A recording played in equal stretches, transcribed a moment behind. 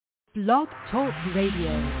Blog Talk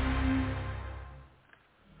Radio.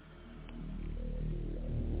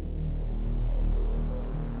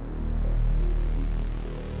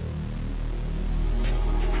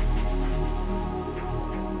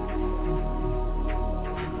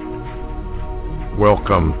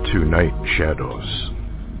 Welcome to Night Shadows.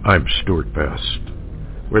 I'm Stuart Best,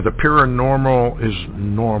 where the paranormal is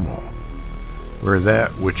normal, where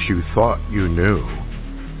that which you thought you knew,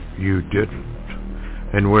 you didn't,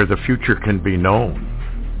 and where the future can be known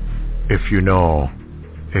if you know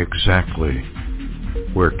exactly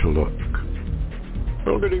where to look.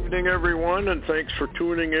 Well, good evening, everyone, and thanks for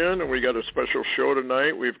tuning in. And we got a special show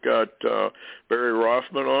tonight. We've got Barry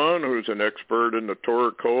Rothman on, who's an expert in the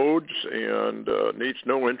Torah codes and needs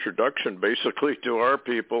no introduction, basically, to our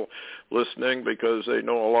people listening because they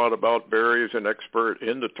know a lot about Barry as an expert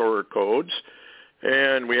in the Torah codes.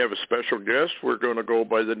 And we have a special guest. We're going to go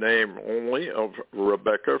by the name only of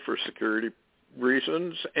Rebecca for security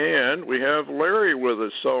reasons. And we have Larry with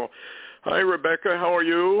us. So, hi, Rebecca. How are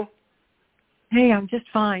you? Hey, I'm just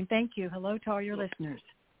fine. Thank you. Hello to all your listeners.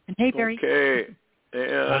 And hey, Barry. Okay.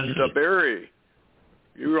 And Barry,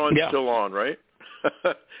 you're still on, right?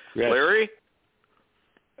 Yes. Larry?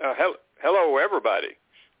 Hello, everybody.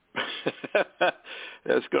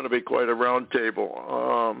 That's going to be quite a round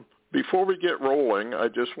table. Before we get rolling, I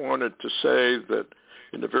just wanted to say that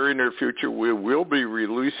in the very near future, we will be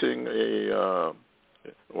releasing it's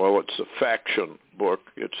a faction book.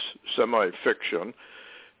 It's semi-fiction.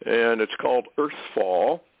 And it's called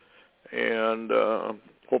Earthfall, and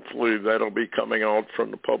hopefully that'll be coming out from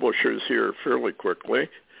the publishers here fairly quickly.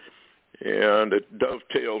 And it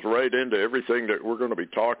dovetails right into everything that we're going to be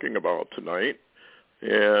talking about tonight.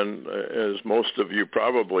 And as most of you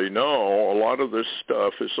probably know, a lot of this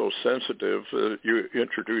stuff is so sensitive that you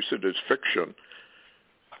introduce it as fiction.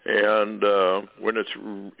 And when it's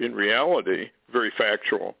in reality, very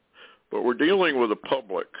factual. But we're dealing with a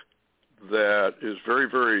public that is very,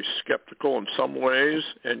 very skeptical in some ways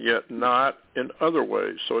and yet not in other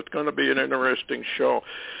ways. So it's going to be an interesting show.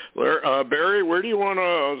 Barry, where do you want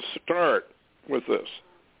to start with this?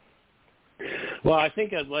 Well, I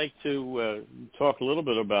think I'd like to talk a little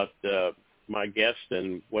bit about my guest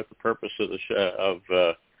and what the purpose of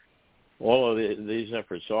the all of these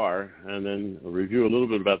efforts are, and then review a little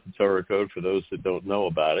bit about the Torah Code for those that don't know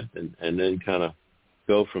about it, and then kind of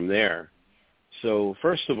go from there. So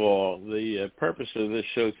first of all, the purpose of this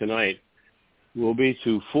show tonight will be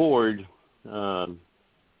to forward the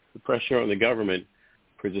pressure on the government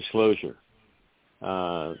for disclosure.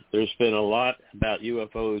 There's been a lot about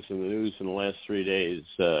UFOs in the news in the last 3 days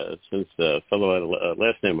since the fellow had a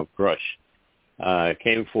last name of Grush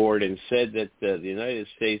came forward and said that the United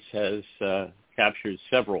States has captured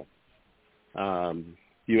several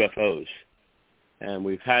UFOs. And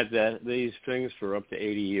we've had these things for up to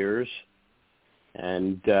 80 years.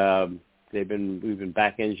 And we've been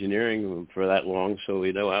back engineering them for that long, so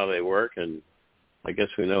we know how they work, and I guess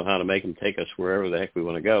we know how to make them take us wherever the heck we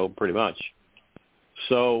want to go, pretty much.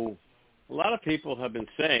 So a lot of people have been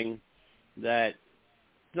saying that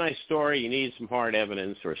it's a nice story, you need some hard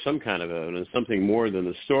evidence or some kind of evidence, something more than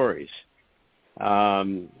the stories.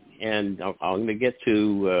 And I'm going to get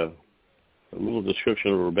to a little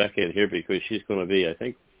description of Rebecca in here because she's going to be, I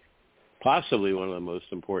think, possibly one of the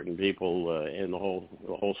most important people in the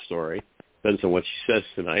whole story. Depends on what she says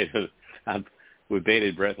tonight. With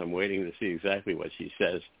bated breath, I'm waiting to see exactly what she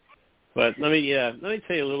says. But let me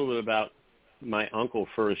tell you a little bit about my uncle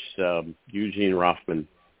first, Eugene Rothman.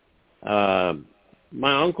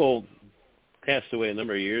 My uncle passed away a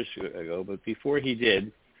number of years ago, but before he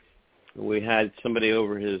did, we had somebody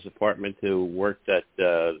over his apartment who worked at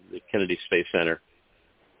the Kennedy Space Center.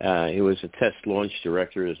 He was a test launch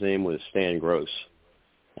director. His name was Stan Gross.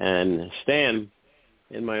 And Stan,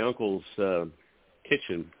 in my uncle's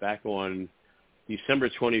kitchen back on December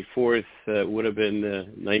 24th, would have been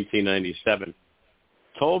 1997,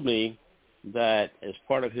 told me that as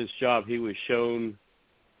part of his job, he was shown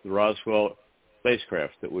the Roswell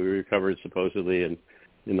spacecraft that we recovered supposedly in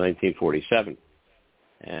 1947.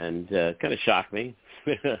 And it kind of shocked me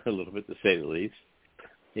a little bit, to say the least.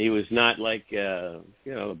 He was not like, the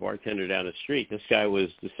bartender down the street. This guy was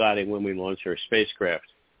deciding when we launched our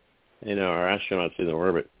spacecraft, our astronauts in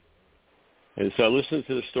orbit. And so I listened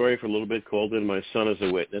to the story for a little bit, called in my son as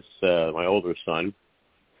a witness, my older son,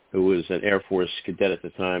 who was an Air Force cadet at the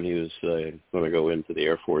time. He was going to go into the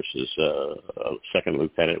Air Force as a second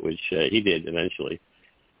lieutenant, which he did eventually.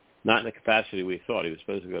 Not in the capacity we thought. He was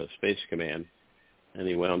supposed to go to Space Command, and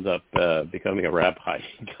he wound up becoming a rabbi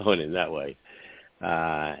going in that way.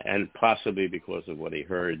 and possibly because of what he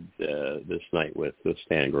heard this night with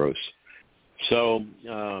Stan Gross. So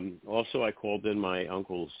also I called in my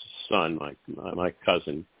uncle's son, my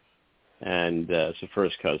cousin, and it's a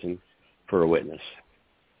first cousin, for a witness.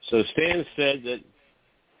 So Stan said that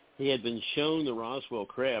he had been shown the Roswell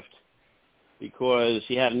craft because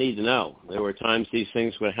he had a need to know. There were times these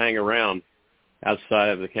things would hang around outside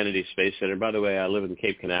of the Kennedy Space Center. By the way, I live in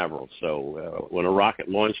Cape Canaveral, so when a rocket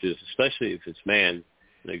launches, especially if it's manned,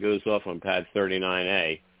 and it goes off on pad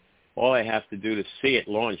 39A, all I have to do to see it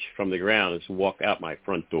launch from the ground is walk out my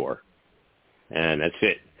front door, and that's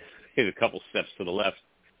it. Take a couple steps to the left,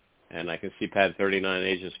 and I can see pad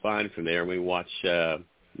 39A just fine from there. And we watch the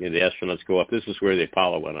astronauts go up. This is where the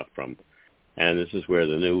Apollo went up from, and this is where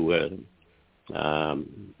the new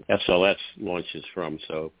SLS launches from.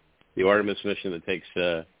 So the Artemis mission that takes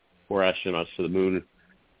 4 astronauts to the moon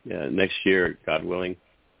next year, God willing,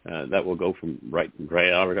 that will go from right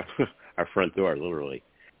out our front door, literally.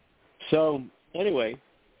 So anyway,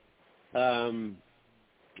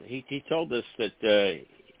 he told us that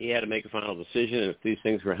he had to make a final decision, and if these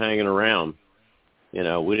things were hanging around, we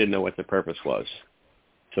didn't know what the purpose was.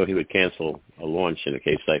 So he would cancel a launch in a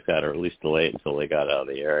case like that, or at least delay it until they got out of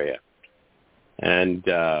the area. And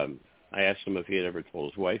I asked him if he had ever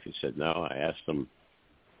told his wife. He said no. I asked him,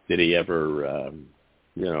 did he ever,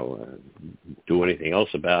 do anything else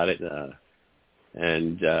about it?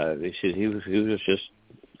 And they said he was just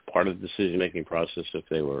part of the decision-making process if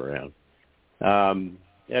they were around.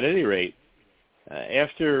 At any rate,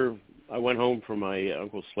 after I went home from my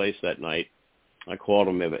uncle's place that night, I called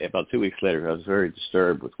him about 2 weeks later. I was very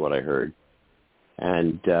disturbed with what I heard.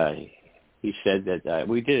 And he said that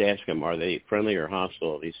we did ask him, are they friendly or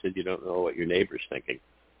hostile? And he said, you don't know what your neighbor's thinking.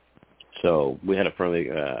 So we had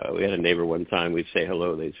a neighbor one time. We'd say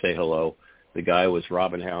hello. They'd say hello. The guy was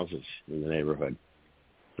robbing houses in the neighborhood.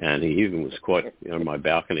 And he even was caught on my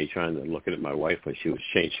balcony trying to look at my wife when she was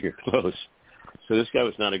changing her clothes. So this guy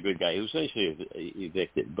was not a good guy. He was essentially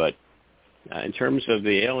evicted. But in terms of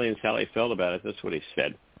the aliens, how they felt about it, that's what he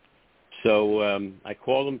said. So I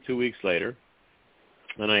called him 2 weeks later,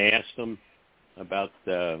 and I asked him about,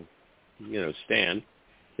 Stan,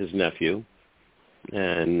 his nephew,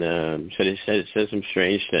 and he said some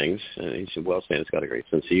strange things. And he said, well, Stan's got a great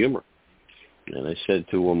sense of humor. And I said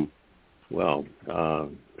to him, well,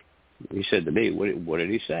 he said to me, what did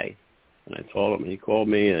he say? And I told him, he called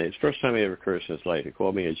me, and it's the first time he ever cursed in his life. He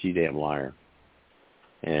called me a G-damn liar.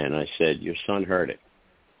 And I said, your son heard it.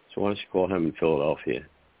 So why don't you call him in Philadelphia?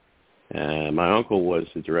 My uncle was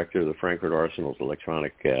the director of the Frankfurt Arsenal's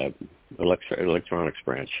electronics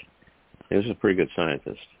branch. He was a pretty good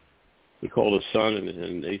scientist. He called his son,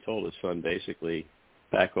 and he told his son basically,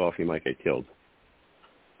 back off, you might get killed.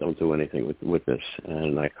 Don't do anything with this.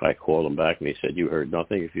 And I called him back, and he said, you heard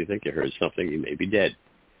nothing. If you think you heard something, you may be dead.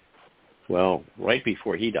 Well, right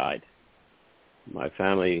before he died, my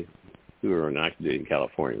family, we were on active duty in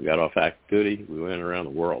California. We got off active duty. We went around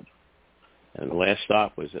the world. And the last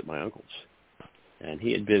stop was at my uncle's. And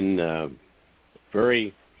he had been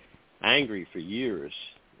very angry for years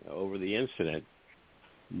over the incident.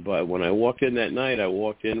 But when I walked in that night, I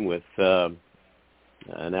walked in with an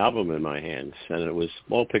album in my hands, and it was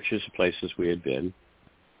all pictures of places we had been.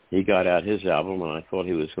 He got out his album, and I thought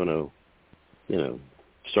he was going to,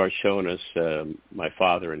 start showing us my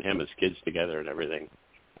father and him as kids together and everything.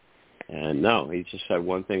 And no, he just had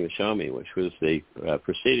one thing to show me, which was the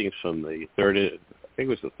proceedings from the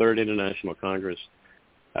Third International Congress.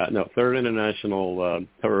 Third International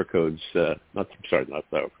Terror Codes. Not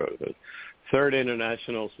Terror Codes. Third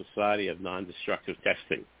International Society of Non-Destructive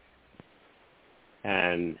Testing.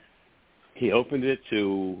 And he opened it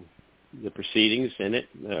to the proceedings in it,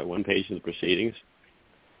 one page of the proceedings.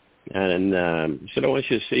 And he said, I want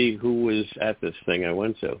you to see who was at this thing I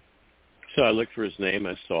went to. So I looked for his name.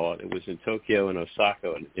 I saw it. It was in Tokyo and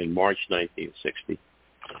Osaka in March 1960.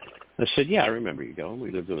 I said, yeah, I remember you going.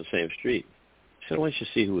 We lived on the same street. I said, I want you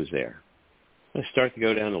to see who was there. I started to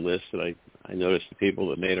go down the list, and I noticed the people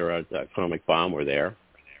that made our atomic bomb were there,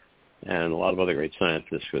 and a lot of other great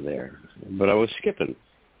scientists were there. But I was skipping.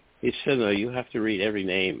 He said, no, you have to read every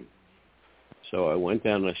name. So I went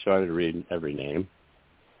down and I started reading every name.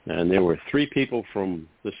 And there were 3 people from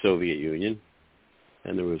the Soviet Union,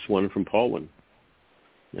 and there was one from Poland.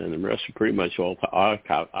 And the rest were pretty much all our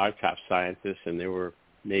top scientists, and there were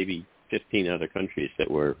maybe 15 other countries that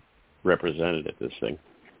were represented at this thing.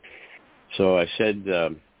 So I said,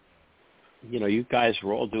 you guys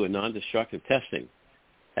were all doing non-destructive testing.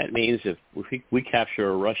 That means if we capture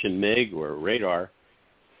a Russian MiG or a radar,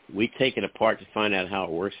 we take it apart to find out how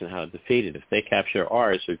it works and how to defeat it. If they capture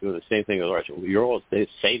ours, they're doing the same thing with ours. You're all at the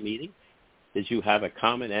same meeting? Did you have a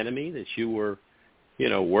common enemy that you were,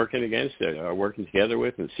 working against or working together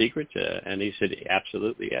with in secret? And he said,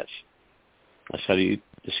 absolutely, yes. I said, are you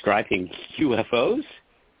describing UFOs?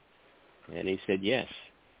 And he said, yes.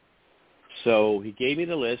 So he gave me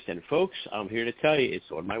the list, and folks, I'm here to tell you, it's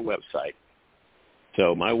on my website.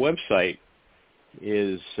 So my website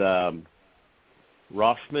is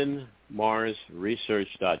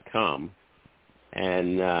RothmanMarsResearch.com,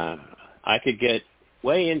 and I could get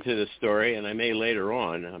way into the story, and I may later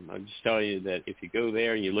on. I'm just telling you that if you go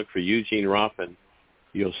there and you look for Eugene Rothman,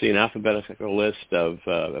 you'll see an alphabetical list of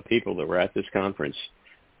people that were at this conference.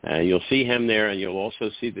 You'll see him there, and you'll also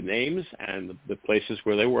see the names and the places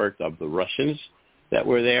where they worked of the Russians that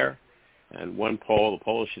were there. And the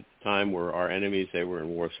Polish at the time were our enemies. They were in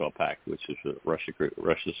Warsaw Pact, which is Russia's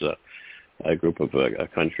group of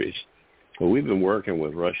countries. Well, we've been working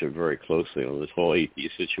with Russia very closely on this whole ET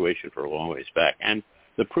situation for a long ways back. And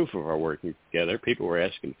the proof of our working together, people were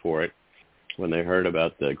asking for it when they heard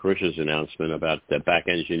about Grish's announcement about back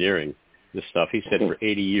engineering this stuff. He said for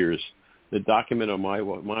 80 years. The document on my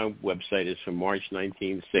website is from March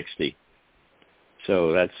 1960.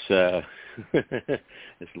 So that's it's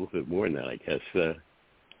a little bit more than that, I guess.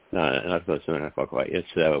 Not quite. It's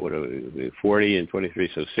 40 and 23,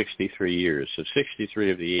 so 63 years. So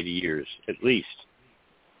 63 of the 80 years, at least.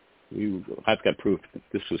 I've got proof that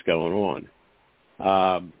this was going on.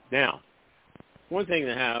 Now, one thing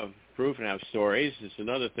to have proof and have stories is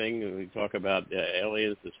another thing. When we talk about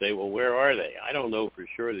aliens to say, well, where are they? I don't know for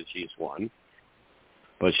sure that she's one,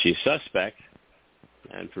 but she's suspect.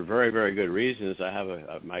 And for very, very good reasons. I have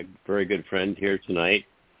my very good friend here tonight.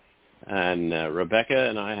 And Rebecca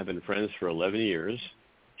and I have been friends for 11 years.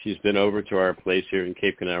 She's been over to our place here in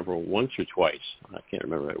Cape Canaveral once or twice. I can't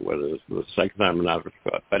remember whether it was the second time or not,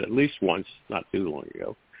 but at least once, not too long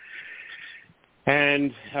ago.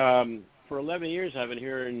 And for 11 years, I've been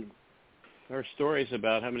hearing her stories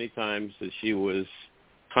about how many times that she was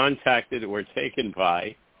contacted or taken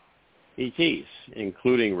by ETs,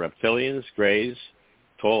 including reptilians, greys,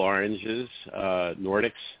 tall oranges,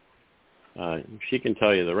 Nordics. She can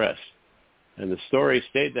tell you the rest. And the story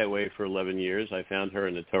stayed that way for 11 years. I found her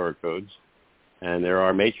in the Torah codes. And there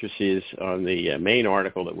are matrices on the main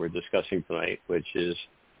article that we're discussing tonight, which is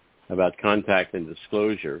about contact and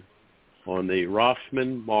disclosure on the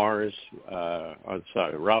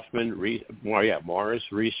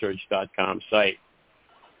MarsResearch.com site.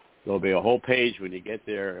 There'll be a whole page when you get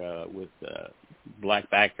there with black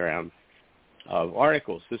background of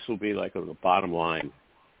articles. This will be like on the bottom line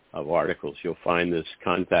of articles. You'll find this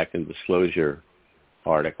contact and disclosure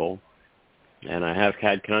article. And I have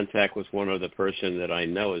had contact with one other person that I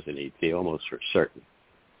know is an ET, almost for certain.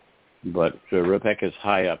 But Rebecca's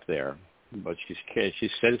high up there. But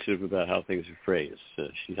she's sensitive about how things are phrased.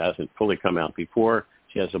 She hasn't fully come out before.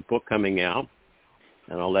 She has a book coming out,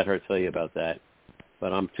 and I'll let her tell you about that.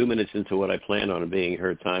 But I'm 2 minutes into what I plan on being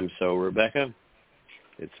her time. So, Rebecca,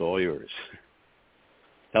 it's all yours.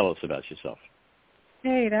 Tell us about yourself.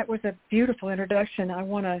 Hey, that was a beautiful introduction. I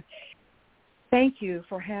want to thank you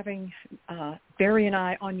for having Barry and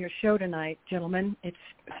I on your show tonight, gentlemen.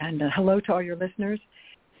 And hello to all your listeners.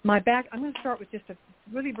 I'm going to start with just a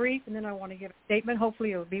really brief, and then I want to give a statement.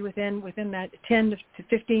 Hopefully it will be within that 10 to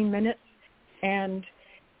 15 minutes. And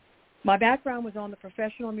my background was on the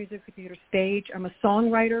professional music theater stage. I'm a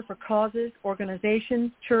songwriter for causes,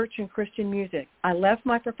 organizations, church, and Christian music. I left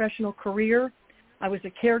my professional career. I was a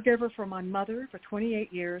caregiver for my mother for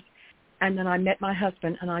 28 years, and then I met my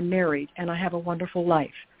husband, and I'm married, and I have a wonderful life.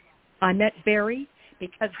 I met Barry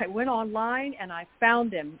because I went online, and I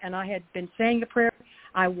found him, and I had been saying a prayer,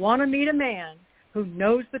 I want to meet a man who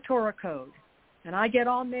knows the Torah code. And I get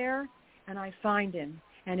on there, and I find him,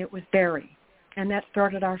 and it was Barry. And that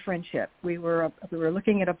started our friendship. We were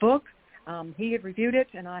looking at a book. He had reviewed it,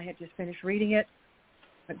 and I had just finished reading it,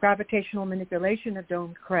 The Gravitational Manipulation of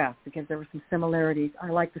Domed Craft, because there were some similarities. I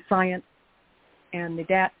like the science and the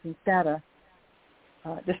DATs and STATA.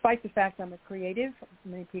 Despite the fact I'm a creative,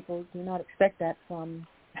 many people do not expect that from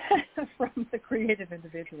the creative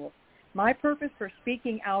individual. My purpose for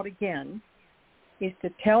speaking out again is to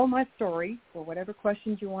tell my story, or whatever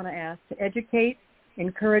questions you want to ask, to educate,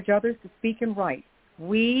 encourage others to speak and write.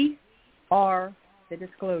 We are the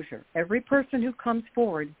disclosure. Every person who comes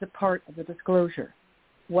forward is a part of the disclosure.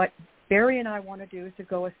 What Barry and I want to do is to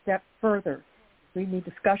go a step further. We need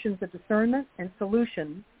discussions of discernment and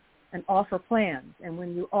solutions and offer plans. And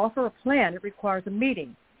when you offer a plan, it requires a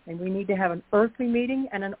meeting. And we need to have an earthly meeting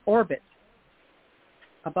and an orbit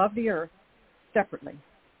above the earth separately.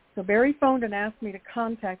 So Barry phoned and asked me to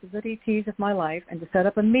contact the good ETs of my life and to set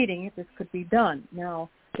up a meeting if this could be done. Now,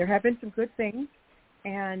 there have been some good things,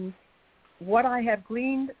 and what I have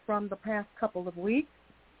gleaned from the past couple of weeks,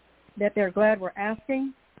 that they're glad we're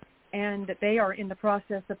asking, and that they are in the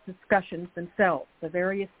process of discussions themselves, the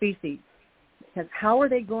various species. Because how are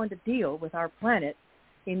they going to deal with our planet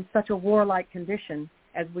in such a warlike condition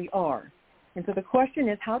as we are? And so the question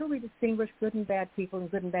is, how do we distinguish good and bad people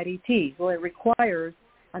and good and bad ETs? Well, it requires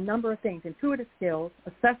a number of things: intuitive skills,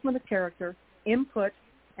 assessment of character, input,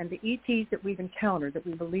 and the ETs that we've encountered that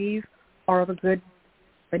we believe are of a good,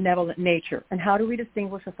 benevolent nature. And how do we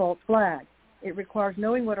distinguish a false flag? It requires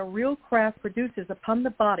knowing what a real craft produces upon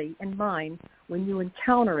the body and mind when you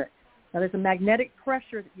encounter it. Now, there's a magnetic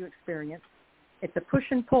pressure that you experience. It's a push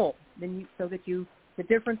and pull, the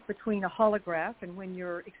difference between a holograph and when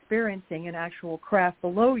you're experiencing an actual craft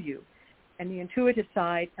below you, and the intuitive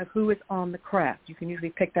side of who is on the craft. You can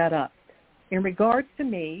usually pick that up. In regards to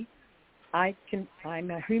me, I'm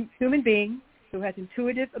a human being who has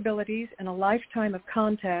intuitive abilities and a lifetime of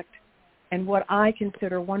contact and what I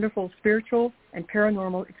consider wonderful spiritual and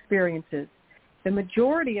paranormal experiences. The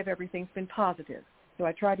majority of everything's been positive, so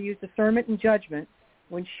I try to use discernment and judgment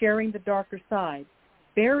when sharing the darker side.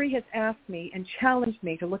 Barry has asked me and challenged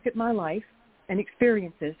me to look at my life and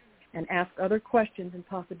experiences and ask other questions and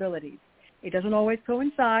possibilities. It doesn't always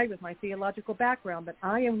coincide with my theological background, but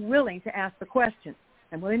I am willing to ask the question.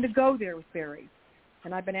 I'm willing to go there with Barry.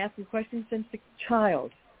 And I've been asking questions since a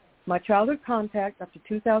child. My childhood contact up to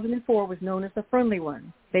 2004 was known as the friendly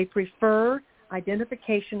one. They prefer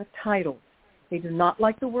identification of titles. They do not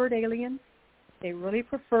like the word alien. They really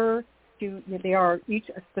prefer they are each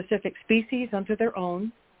a specific species unto their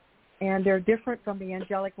own, and they're different from the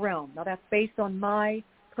angelic realm. Now, that's based on my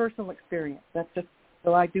personal experience. That's just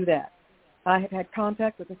so I do that. I have had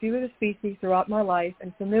contact with a few of the species throughout my life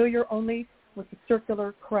and familiar only with the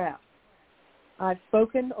circular craft. I've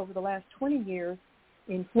spoken over the last 20 years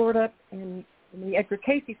in Florida in the Edgar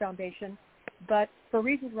Cayce Foundation, but for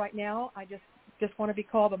reasons right now, I just want to be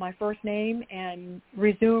called by my first name and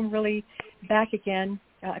resume really back again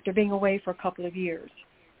after being away for a couple of years.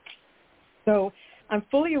 So I'm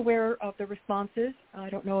fully aware of the responses.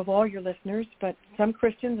 I don't know of all your listeners, but some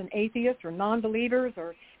Christians and atheists or non-believers,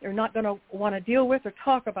 or they're not going to want to deal with or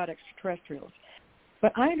talk about extraterrestrials.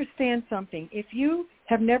 But I understand something. If you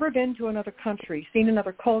have never been to another country, seen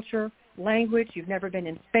another culture, language, you've never been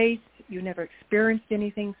in space, you've never experienced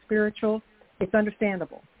anything spiritual, it's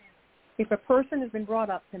understandable. If a person has been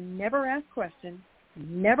brought up to never ask questions,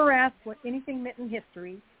 never asked what anything meant in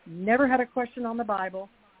history, never had a question on the Bible,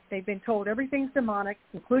 they've been told everything's demonic,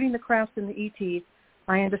 including the crafts and the ETs,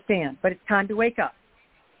 I understand. But it's time to wake up.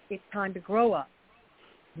 It's time to grow up.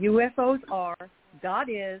 UFOs are, God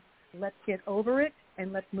is, let's get over it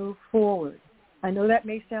and let's move forward. I know that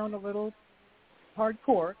may sound a little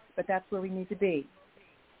hardcore, but that's where we need to be.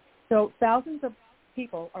 So thousands of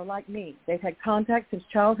people are like me. They've had contact since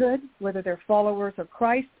childhood, whether they're followers of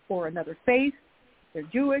Christ or another faith, they're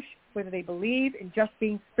Jewish, whether they believe in just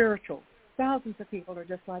being spiritual. Thousands of people are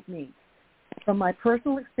just like me. From my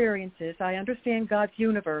personal experiences, I understand God's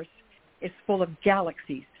universe is full of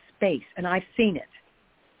galaxies, space, and I've seen it.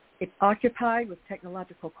 It's occupied with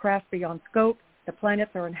technological craft beyond scope. The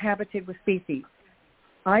planets are inhabited with species.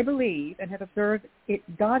 I believe and have observed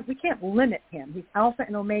God, we can't limit him. He's Alpha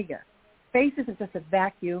and Omega. Space isn't just a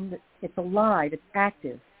vacuum. It's alive. It's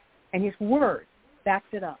active. And his word backs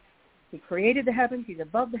it up. He created the heavens. He's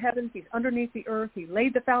above the heavens. He's underneath the earth. He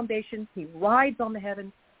laid the foundations. He rides on the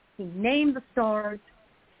heavens. He named the stars.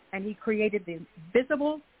 And he created the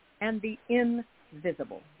visible and the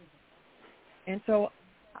invisible. And so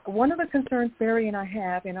one of the concerns Barry and I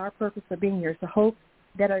have in our purpose of being here is to hope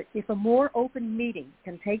that if a more open meeting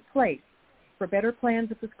can take place for better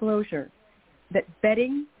plans of disclosure, that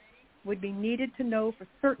vetting would be needed to know for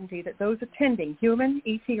certainty that those attending, human,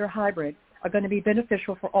 ET, or hybrid, are going to be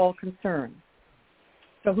beneficial for all concerned.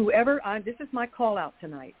 So this is my call out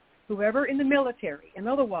tonight, whoever in the military and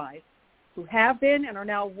otherwise who have been and are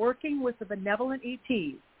now working with the benevolent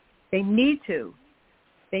ETs, they need to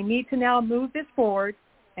now move this forward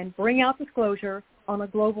and bring out disclosure on a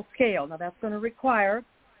global scale. Now that's going to require,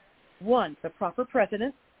 one, the proper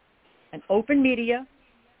president, an open media,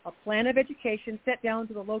 a plan of education set down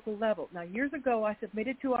to the local level. Now, years ago, I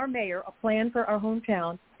submitted to our mayor a plan for our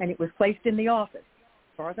hometown, and it was placed in the office.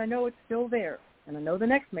 As far as I know, it's still there, and I know the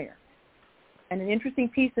next mayor. And an interesting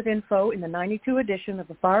piece of info in the 92 edition of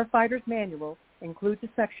the Firefighter's Manual includes a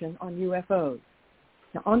section on UFOs.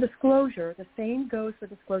 Now, on disclosure, the same goes for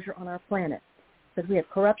disclosure on our planet, because we have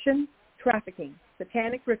corruption, trafficking,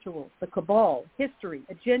 satanic rituals, the cabal, history,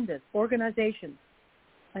 agendas, organizations,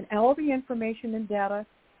 and all the information and data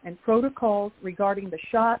and protocols regarding the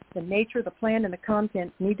shot, the nature, the plan, and the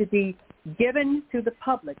content need to be given to the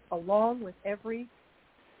public along with every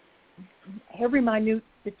minute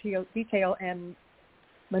detail and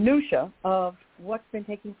minutia of what's been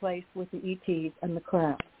taking place with the ETs and the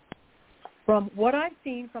craft. From what I've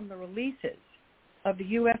seen from the releases of the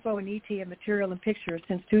UFO and ET material and pictures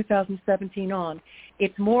since 2017 on,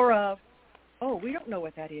 it's more of, oh, we don't know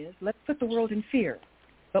what that is. Let's put the world in fear.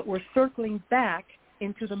 But we're circling back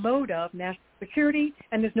into the mode of national security,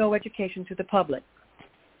 and there's no education to the public.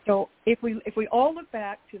 So if we all look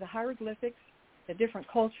back to the hieroglyphics, the different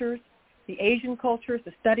cultures, the Asian cultures,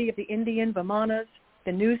 the study of the Indian Vimanas,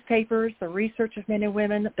 the newspapers, the research of men and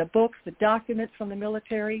women, the books, the documents from the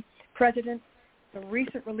military, presidents, the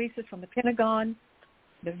recent releases from the Pentagon,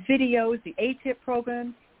 the videos, the ATIP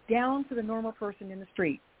program, down to the normal person in the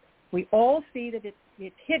street. We all see that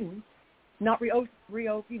it's hidden, not released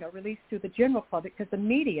to the general public, because the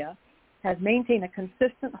media has maintained a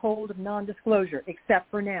consistent hold of non-disclosure, except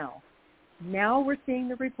for now. Now we're seeing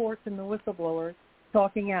the reports and the whistleblowers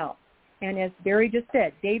talking out. And as Barry just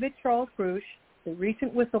said, David Charles Krusch, the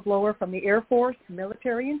recent whistleblower from the Air Force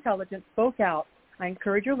Military Intelligence, spoke out. I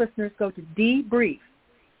encourage your listeners, go to Debrief.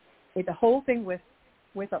 The whole thing with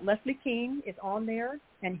Leslie Kean is on there,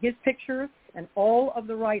 and his pictures and all of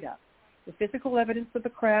the write-up, the physical evidence of the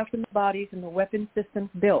craft and the bodies and the weapon systems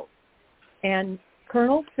built. And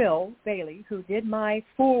Colonel Phil Bailey, who did my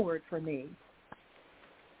forward for me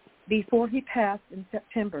before he passed in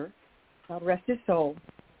September, God rest his soul,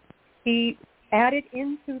 he added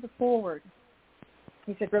into the forward,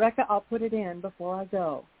 he said, Rebecca, I'll put it in before I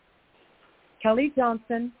go. Kelly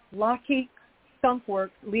Johnson, Lockheed Skunk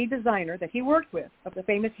Works lead designer that he worked with of the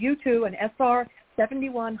famous U-2 and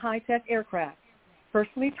SR-71 high-tech aircraft,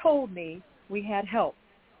 personally told me we had help,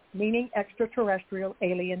 meaning extraterrestrial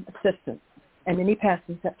alien assistance. And then he passed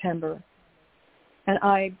in September. And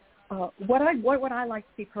what would I like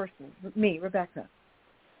to see personally, me, Rebecca?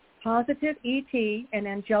 Positive ET and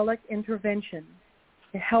angelic intervention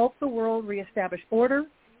to help the world reestablish order,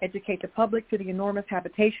 educate the public to the enormous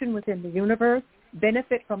habitation within the universe,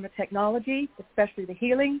 benefit from the technology, especially the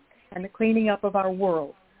healing and the cleaning up of our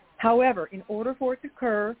world. However, in order for it to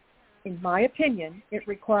occur, in my opinion, it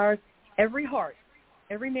requires every heart,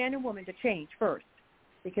 every man and woman to change first,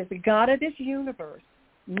 because the God of this universe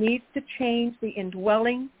needs to change the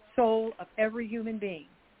indwelling soul of every human being.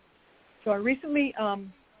 So I recently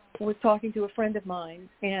was talking to a friend of mine,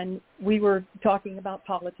 and we were talking about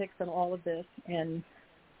politics and all of this, and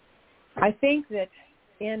I think that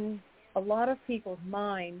in a lot of people's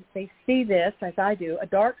minds, they see this, as I do, a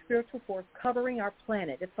dark spiritual force covering our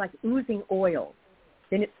planet. It's like oozing oil.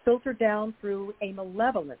 Then it's filtered down through a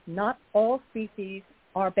malevolent. Not all species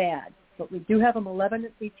are bad, but we do have a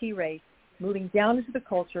malevolent ET race moving down into the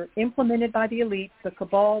culture, implemented by the elites, the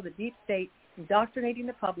cabal, the deep state, indoctrinating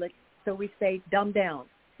the public, so we stay dumbed down.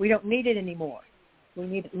 We don't need it anymore. We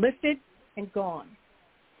need it lifted and gone.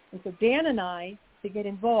 And so Dan and I, to get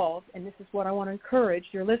involved, and this is what I want to encourage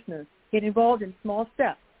your listeners, get involved in small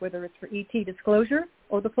steps, whether it's for ET disclosure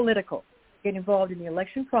or the political. Get involved in the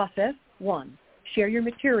election process, one. Share your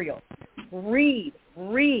material. Read.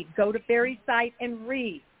 Go to Barry's site and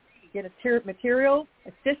read. Get a material,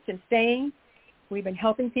 assist in staying. We've been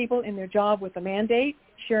helping people in their job with the mandate,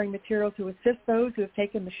 sharing material to assist those who have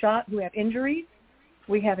taken the shot, who have injuries.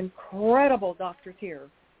 We have incredible doctors here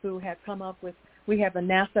who have come up with, we have a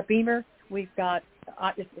NASA beamer. We've got,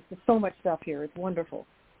 it's so much stuff here. It's wonderful.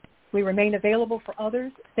 We remain available for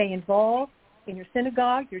others. Stay involved in your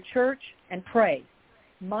synagogue, your church, and pray.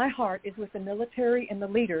 My heart is with the military and the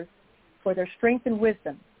leaders for their strength and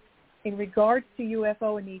wisdom. In regards to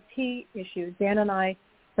UFO and ET issues, Dan and I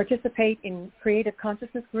participate in creative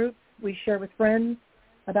consciousness groups. We share with friends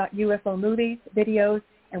about UFO movies, videos,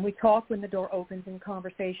 and we talk when the door opens in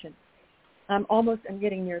conversation. I'm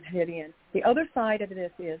getting near to the end. The other side of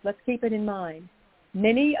this is, let's keep it in mind,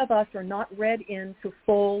 many of us are not read into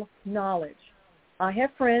full knowledge. I have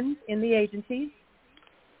friends in the agencies,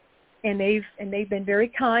 and they've been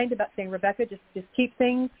very kind about saying, Rebecca, just keep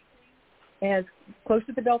things as close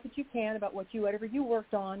to the belt as you can about whatever you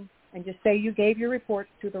worked on, and just say you gave your reports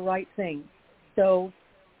to the right thing. So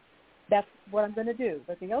that's what I'm going to do.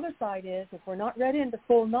 But the other side is, if we're not read into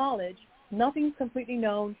full knowledge, nothing's completely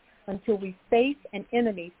known until we face an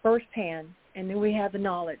enemy firsthand, and then we have the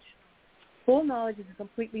knowledge. Full knowledge is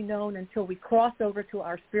completely known until we cross over to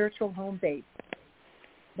our spiritual home base.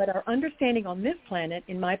 But our understanding on this planet,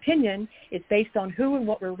 in my opinion, is based on who and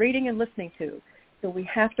what we're reading and listening to. So we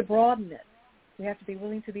have to broaden it. We have to be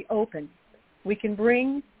willing to be open. We can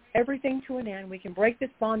bring everything to an end. We can break this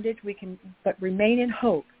bondage. But remain in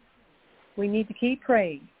hope. We need to keep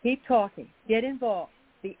praying, keep talking, get involved,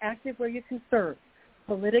 be active where you can serve.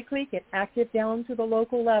 Politically, get active down to the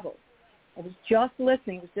local level. I was just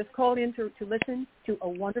listening. I was just called in to listen to a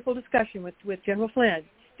wonderful discussion with General Flynn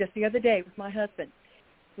just the other day with my husband.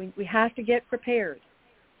 We have to get prepared.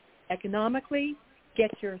 Economically, get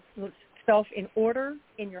yourself in order,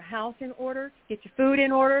 in your house in order, get your food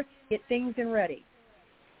in order, get things in ready.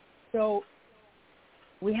 So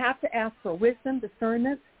we have to ask for wisdom,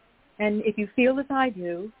 discernment, and if you feel as I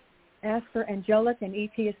do, ask for angelic and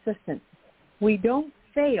ET assistance. We don't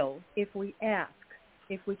fail if we ask,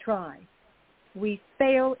 if we try. We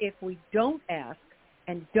fail if we don't ask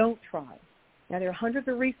and don't try. Now, there are hundreds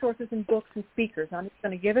of resources and books and speakers. I'm just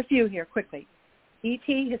going to give a few here quickly.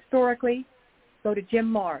 E.T. historically, go to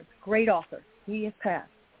Jim Marrs, great author. He has passed.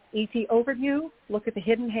 E.T. overview, look at the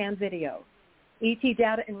Hidden Hand video. E.T.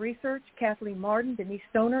 data and research, Kathleen Martin, Denise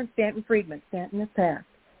Stoner, and Stanton Friedman. Stanton has passed.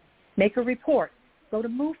 Make a report. Go to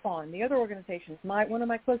MUFON, the other organizations. One of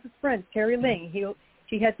my closest friends, Terry Ling,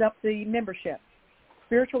 she heads up the membership.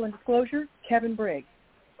 Spiritual and Disclosure, Kevin Briggs.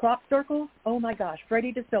 Crop Circles, oh my gosh,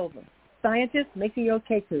 Freddie De Silva. Scientist, Mikio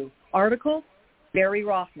Keku. Article, Barry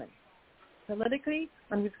Rothman. Politically,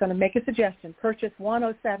 I'm just going to make a suggestion. Purchase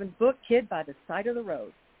 107 book, Kid by the Side of the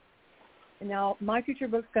Road. And now, my future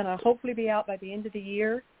book's going to hopefully be out by the end of the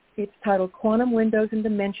year. It's titled Quantum Windows and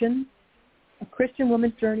Dimensions, A Christian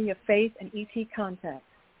Woman's Journey of Faith and ET Contact.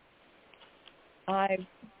 I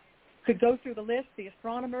could go through the list, the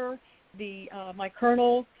astronomer, my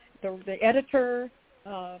colonel, the editor,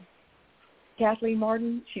 Kathleen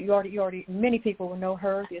Martin. You already, many people will know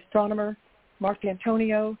her. The astronomer, Mark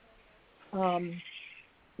Antonio.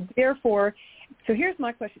 Therefore, so here's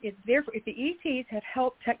my question: if the ETs have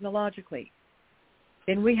helped technologically,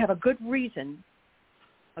 then we have a good reason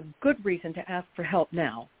to ask for help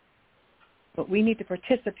now. But we need to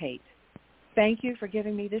participate. Thank you for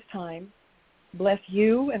giving me this time. Bless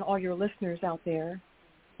you and all your listeners out there.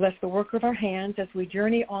 Bless the work of our hands as we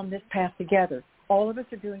journey on this path together. All of us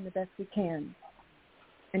are doing the best we can.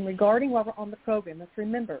 And regarding while we're on the program, let's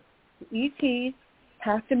remember, the ETs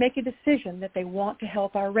have to make a decision that they want to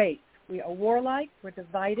help our race. We are warlike. We're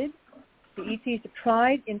divided. The ETs have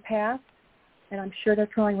tried in past, and I'm sure they're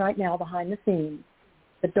trying right now behind the scenes.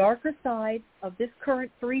 The darker side of this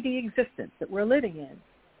current 3D existence that we're living in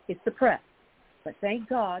is suppressed. But thank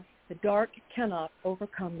God, the dark cannot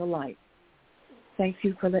overcome the light. Thanks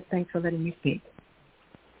for letting me speak.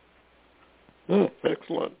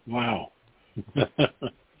 Excellent. Wow.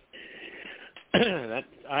 I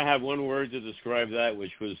have one word to describe that,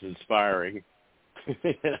 which was inspiring.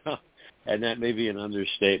 And that may be an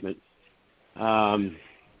understatement.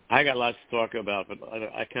 I got lots to talk about, but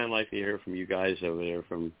I kind of like to hear from you guys over there,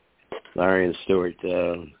 from Larry and Stuart.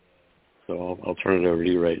 So I'll turn it over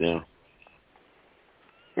to you right now.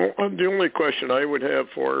 Well, the only question I would have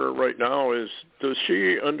for her right now is, does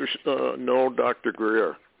she know Dr.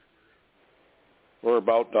 Greer or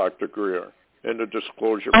about Dr. Greer and the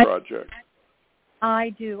Disclosure Project?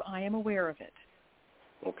 I do. I am aware of it.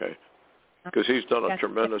 Okay. Because he's done a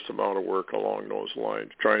tremendous amount of work along those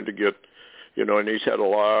lines, trying to get, and he's had a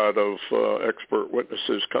lot of expert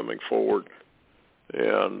witnesses coming forward.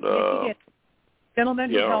 And yes, he did. Gentleman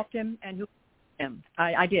who helped him and who him.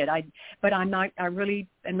 I did. But I really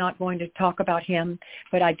am not going to talk about him,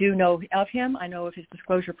 but I do know of him. I know of his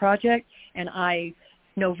Disclosure Project, and I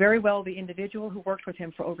know very well the individual who worked with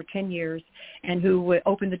him for over 10 years and who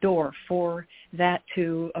opened the door for that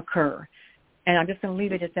to occur. And I'm just going to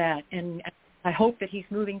leave it at that. And I hope that he's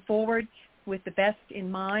moving forward with the best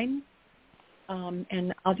in mind. And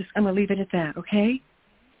I'm going to leave it at that, okay?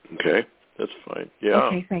 Okay, that's fine. Yeah.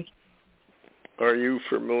 Okay, thank you. Are you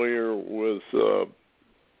familiar with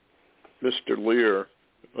Mr. Lear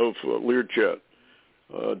of Learjet,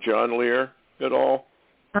 John Lear at all?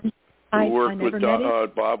 Who worked with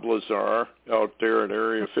Bob Lazar out there in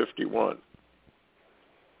Area 51.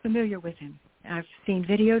 Familiar with him. I've seen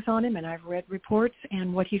videos on him, and I've read reports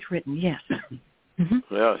and what he's written, yes. Mm-hmm.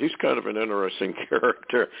 Yeah, he's kind of an interesting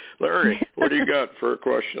character. Larry, what do you got for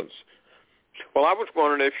questions? Well, I was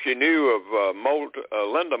wondering if she knew of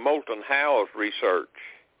Linda Moulton Howe's research.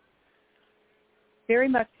 Very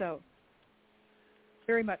much so.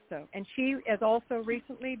 Very much so. And she has also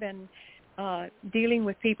recently been dealing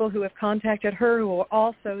with people who have contacted her who are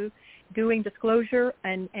also doing disclosure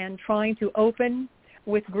and trying to open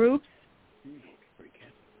with groups.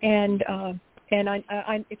 And are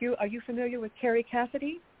you familiar with Terry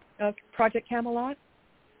Cassidy of Project Camelot?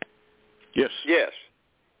 Yes. Yes.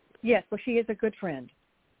 Yes, well, she is a good friend.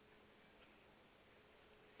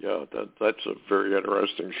 Yeah, that's a very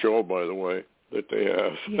interesting show, by the way, that they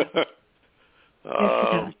have. Yes.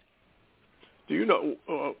 Yes, do you know,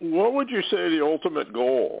 what would you say the ultimate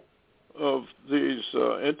goal of these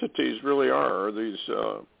entities really are? These,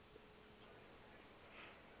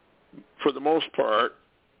 for the most part,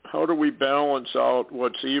 how do we balance out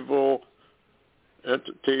what's evil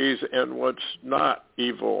entities and what's not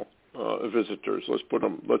evil visitors?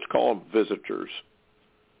 Let's call them visitors.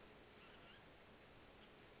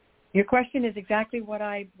 Your question is exactly what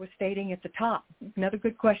I was stating at the top. Another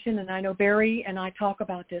good question, and I know Barry and I talk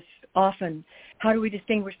about this often. How do we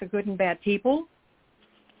distinguish the good and bad people?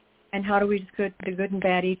 And how do we distinguish the good and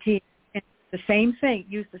bad ET? And the same thing.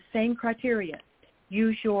 Use the same criteria.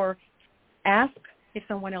 Use your ask if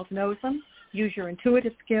someone else knows them. Use your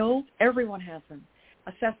intuitive skills. Everyone has them.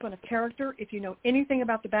 Assessment of character. If you know anything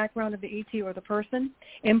about the background of the ET or the person.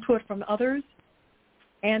 Input from others.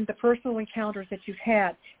 And the personal encounters that you've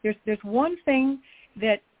had. There's one thing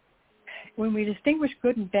that when we distinguish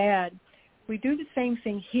good and bad, we do the same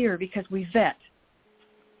thing here because we vet.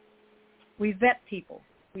 We vet people.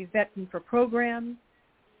 We vet them for programs.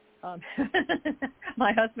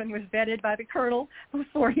 My husband was vetted by the colonel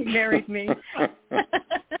before he married me.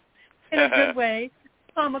 In a good way,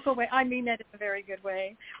 comical way. I mean that in a very good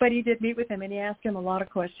way. But he did meet with him, and he asked him a lot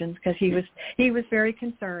of questions because he was very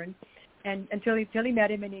concerned. And until he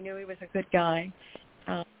met him and he knew he was a good guy.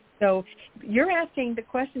 So you're asking the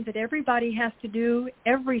questions that everybody has to do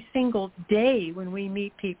every single day when we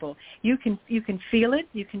meet people. You can feel it,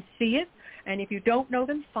 you can see it, and if you don't know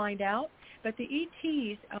them, find out. But the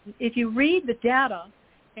ETs, if you read the data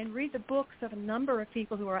and read the books of a number of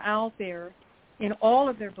people who are out there in all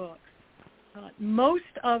of their books, most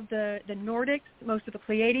of the Nordics, most of the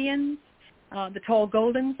Pleiadians, the tall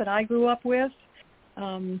Goldens that I grew up with,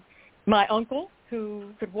 my uncle, who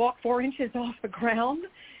could walk 4 inches off the ground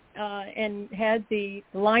and had the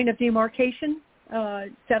line of demarcation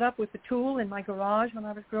set up with the tool in my garage when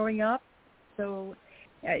I was growing up. So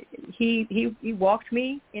he walked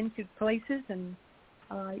me into places, and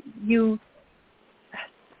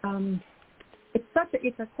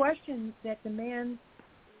it's a question that demands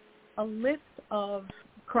a list of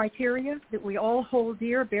criteria that we all hold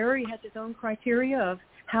dear. Barry has his own criteria of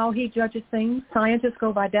how he judges things. Scientists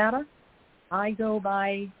go by data. I go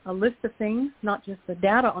by a list of things, not just the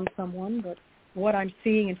data on someone, but what I'm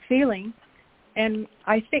seeing and feeling. And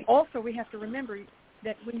I think also we have to remember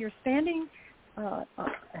that when you're standing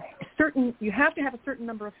you have to have a certain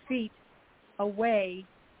number of feet away,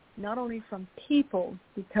 not only from people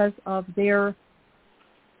because of their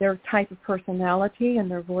type of personality and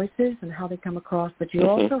their voices and how they come across, but you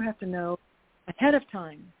also have to know ahead of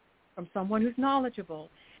time from someone who's knowledgeable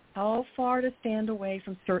how far to stand away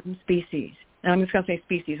from certain species. And I'm just going to say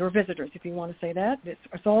species or visitors if you want to say that.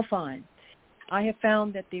 It's all fine. I have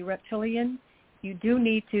found that the reptilian, you do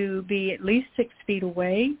need to be at least 6 feet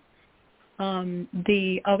away.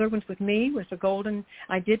 The other ones with me was the golden.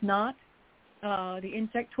 I did not. The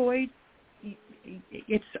insectoid,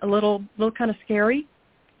 it's a little kind of scary.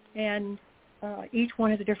 And each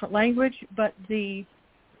one has a different language, but the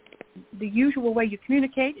usual way you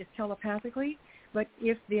communicate is telepathically. But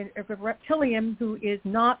if a reptilian who is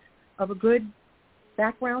not of a good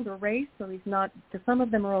background or race, so he's not, some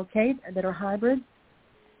of them are okay that are hybrids,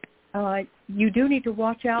 you do need to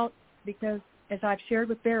watch out because, as I've shared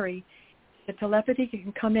with Barry, the telepathy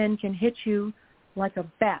can come in, can hit you like a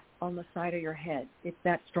bat on the side of your head. It's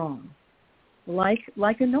that strong. Like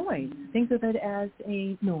a noise. Think of it as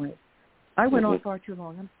a noise. I went on far too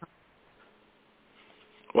long. I'm sorry.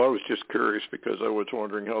 Well, I was just curious because I was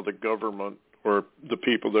wondering how the government or the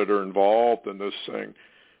people that are involved in this thing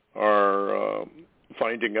are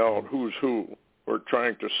finding out who's who or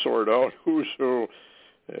trying to sort out who's who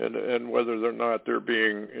and whether or not they're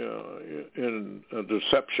being in a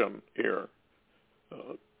deception here,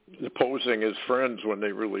 posing as friends when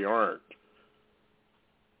they really aren't.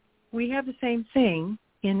 We have the same thing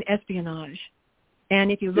in espionage. And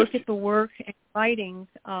if you look at the work and writings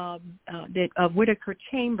of Whittaker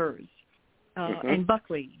Chambers and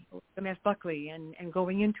Buckley, M.F. Buckley, and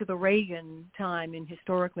going into the Reagan time and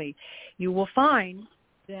historically, you will find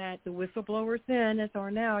that the whistleblowers then, as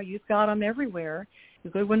are now, you've got them everywhere. The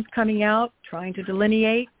good ones coming out, trying to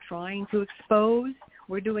delineate, trying to expose.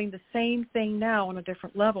 We're doing the same thing now on a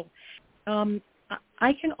different level.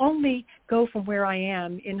 I can only go from where I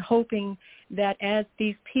am in hoping that as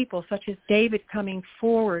these people, such as David coming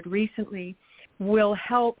forward recently, will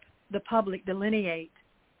help the public delineate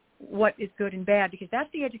what is good and bad, because that's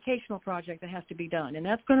the educational project that has to be done. And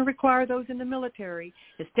that's going to require those in the military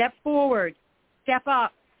to step forward, step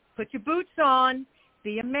up, put your boots on,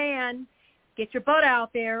 be a man, get your butt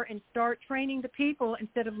out there and start training the people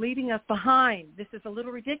instead of leaving us behind. This is a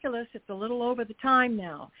little ridiculous. It's a little over the time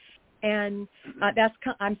now. And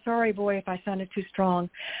I'm sorry, boy, if I sounded too strong.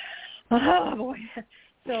 Oh, boy.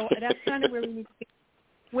 So that's kind of where we need to be.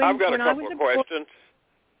 I've got a couple of questions.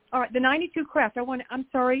 All right, the 92 craft.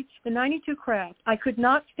 The 92 craft. I could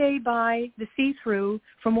not stay by the see-through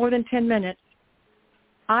for more than 10 minutes.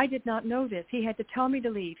 I did not know this. He had to tell me to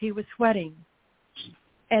leave. He was sweating.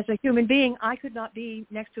 As a human being, I could not be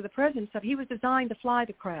next to the president. So he was designed to fly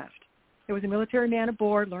the craft. There was a military man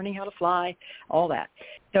aboard, learning how to fly, all that.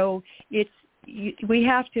 So we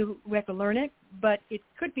have to learn it, but it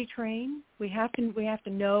could be trained. We have to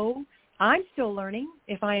know. I'm still learning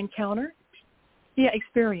if I encounter.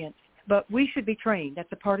 Experience. But we should be trained.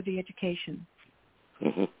 That's a part of the education.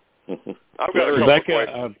 Mm-hmm. Mm-hmm. I've got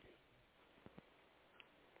Rebecca,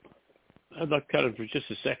 I'd like kind of for just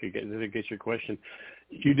a second to get your question.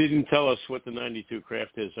 You didn't tell us what the 92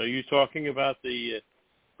 craft is. Are you talking about the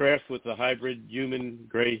craft with the hybrid human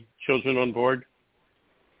gray children on board?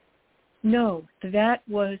 No, that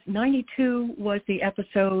was 92 was the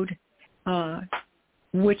episode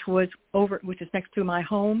which is next to my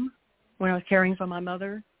home when I was caring for my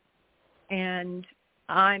mother. And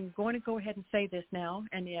I'm going to go ahead and say this now,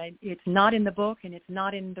 and it's not in the book and it's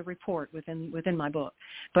not in the report within my book,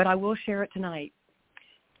 but I will share it tonight.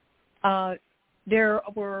 There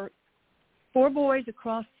were 4 boys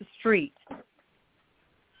across the street.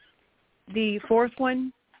 The 4th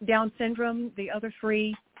one, Down syndrome, the other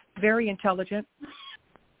 3, very intelligent.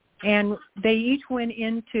 And they each went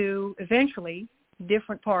into, eventually,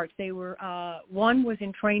 different parts. They were, one was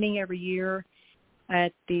in training every year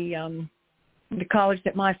at the college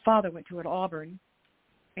that my father went to at Auburn.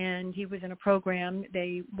 And he was in a program.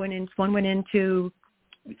 One went into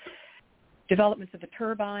developments of the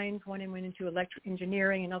turbines, one went into electric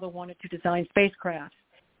engineering, another wanted to design spacecraft.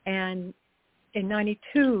 And in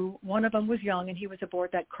 92, one of them was young, and he was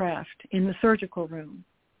aboard that craft in the surgical room.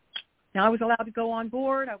 Now, I was allowed to go on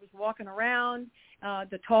board. I was walking around.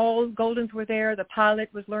 The tall Goldens were there. The pilot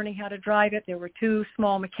was learning how to drive it. There were 2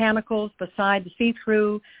 small mechanicals beside the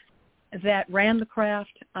see-through that ran the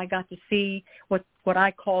craft. I got to see what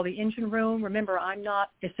I call the engine room. Remember, I'm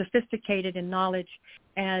not as sophisticated in knowledge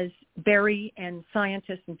as Barry and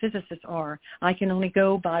scientists and physicists are. I can only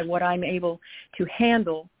go by what I'm able to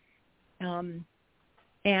handle.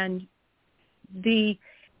 And the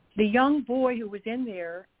young boy who was in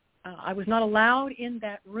there, I was not allowed in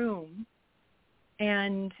that room.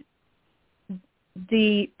 And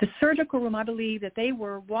the surgical room, I believe that they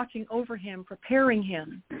were watching over him, preparing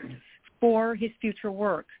him for his future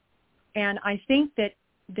work. And I think that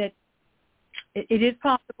it is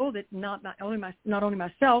possible that not only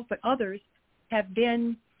myself, but others have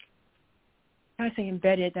been, I say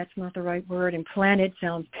embedded, that's not the right word, implanted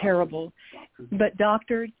sounds terrible, but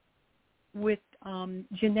doctored with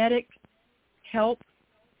genetic help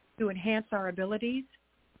to enhance our abilities,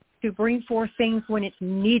 to bring forth things when it's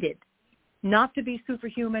needed, not to be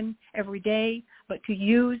superhuman every day, but to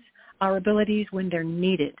use our abilities when they're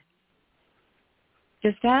needed.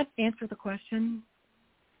 Does that answer the question?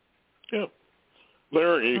 Yeah.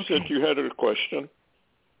 Larry, you said Okay. you had a question.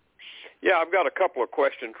 Yeah, I've got a couple of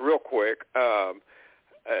questions real quick. And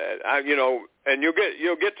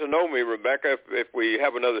you'll get to know me, Rebecca, if we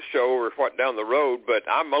have another show or what down the road. But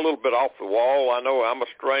I'm a little bit off the wall. I know I'm a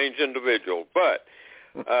strange individual. But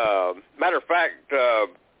matter of fact,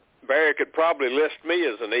 Barry could probably list me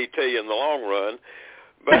as an ET in the long run.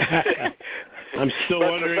 But I'm still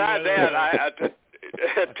wondering. Besides that, I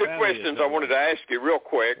 2 questions I wanted to ask you real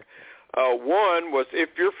quick. One was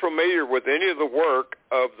if you're familiar with any of the work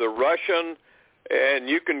of the Russian, and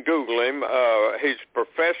you can Google him, he's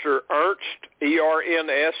Professor Ernst,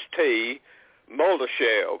 E-R-N-S-T,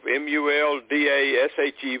 Muldashev, M-U-L-D-A-S-H-E-V.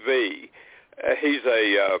 He's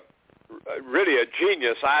really a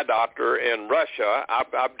genius eye doctor in Russia.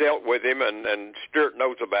 I've dealt with him, and Stuart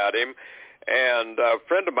knows about him. And a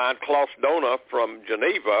friend of mine, Klaus Dona from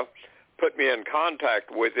Geneva, put me in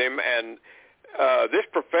contact with him, and this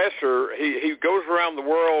professor, he goes around the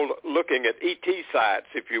world looking at ET sites,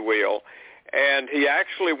 if you will, and he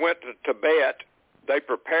actually went to Tibet. They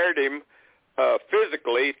prepared him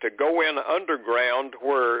physically to go in underground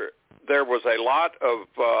where there was a lot of,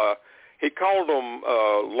 he called them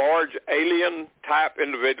large alien-type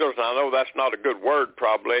individuals, and I know that's not a good word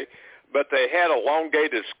probably, but they had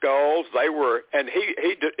elongated skulls. They were, and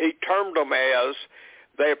he termed them as,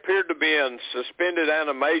 they appeared to be in suspended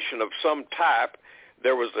animation of some type.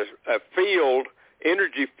 There was a field,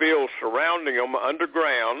 energy field surrounding them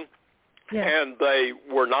underground, and they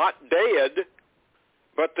were not dead,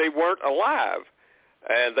 but they weren't alive.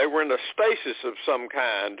 And they were in a stasis of some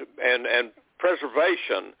kind and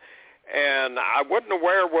preservation. And I wasn't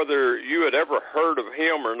aware whether you had ever heard of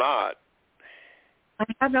him or not. I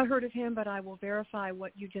have not heard of him, but I will verify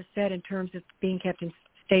what you just said in terms of being kept in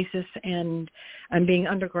stasis and being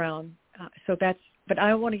underground. But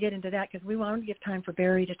I want to get into that because we want to give time for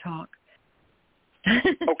Barry to talk.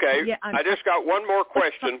 Okay. Yeah, I just got one more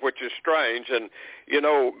question, which is strange. And,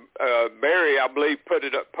 Barry, I believe,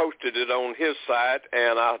 posted it on his site,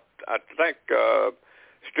 and I think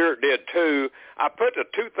Stuart did too. I put the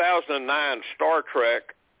 2009 Star Trek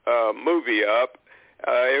movie up.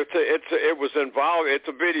 It's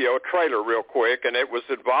a video, a trailer real quick, and it was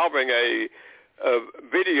involving a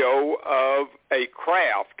video of a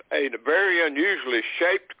craft, a very unusually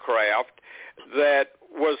shaped craft that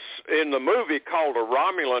was in the movie called a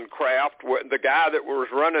Romulan craft. The guy that was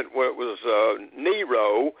running it was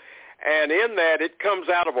Nero, and in that it comes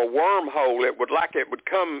out of a wormhole. It would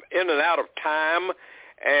come in and out of time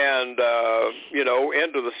and,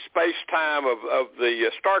 into the space-time of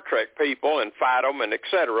the Star Trek people and fight them and et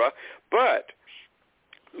cetera. But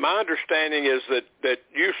my understanding is that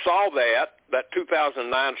you saw that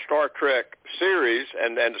 2009 Star Trek series,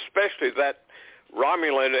 and especially that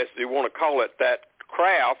Romulan, as you want to call it, that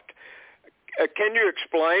craft. Can you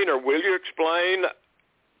explain, or will you explain,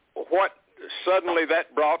 what suddenly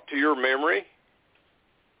that brought to your memory?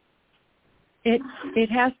 It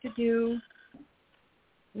has to do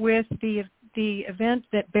with the event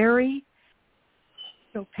that Barry,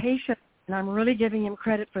 so patient, and I'm really giving him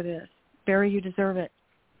credit for this. Barry, you deserve it.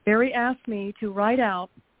 Barry asked me to write out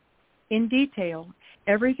in detail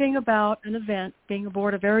everything about an event being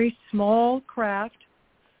aboard a very small craft,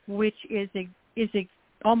 which is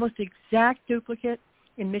almost exact duplicate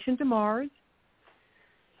in Mission to Mars,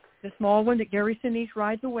 the small one that Gary Sinise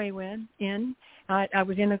rides away in. I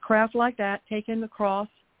was in a craft like that, taken across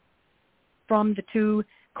from the two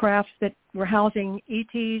crafts that were housing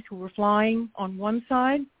ETs who were flying on one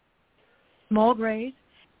side, small grays,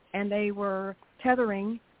 and they were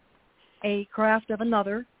tethering a craft of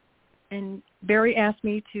another. And Barry asked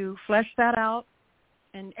me to flesh that out,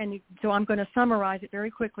 and so I'm going to summarize it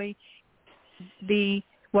very quickly.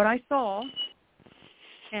 What I saw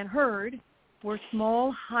and heard were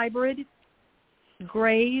small hybrid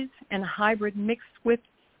grays and hybrid mixed with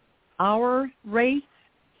our race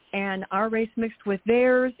and our race mixed with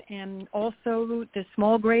theirs, and also the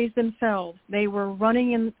small grays themselves. They were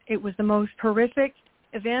running, and it was the most horrific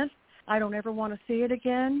event. I don't ever want to see it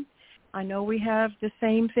again. I know we have the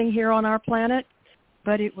same thing here on our planet,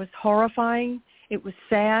 but it was horrifying. It was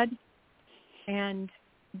sad, and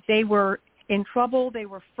they were in trouble. They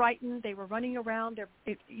were frightened. They were running around.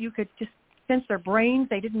 You could just sense their brains.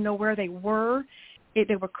 They didn't know where they were.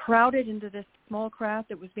 They were crowded into this small craft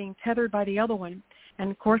that was being tethered by the other one. And,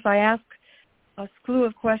 of course, I asked a slew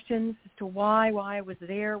of questions as to why I was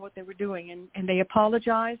there, what they were doing. And they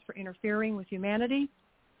apologized for interfering with humanity.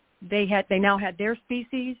 They now had their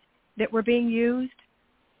species that were being used.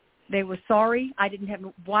 They were sorry.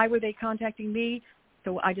 Why were they contacting me?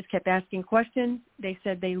 So I just kept asking questions. They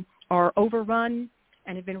said they are overrun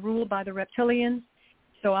and have been ruled by the reptilians.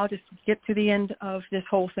 So I'll just get to the end of this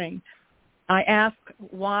whole thing. I asked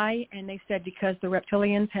why, and they said because the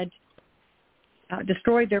reptilians had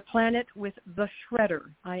destroyed their planet with the Shredder.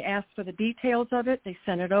 I asked for the details of it. They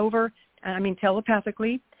sent it over,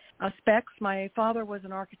 telepathically. Specs, my father was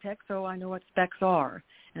an architect, so I know what specs are.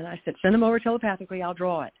 And I said, send them over telepathically, I'll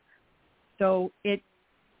draw it. So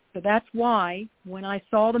that's why when I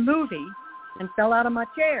saw the movie and fell out of my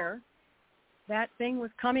chair, that thing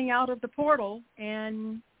was coming out of the portal,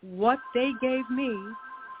 and what they gave me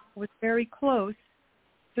was very close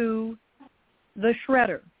to the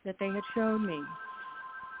Shredder that they had shown me.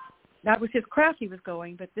 That was his craft he was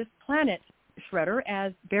going, but this planet Shredder,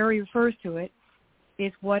 as Barry refers to it,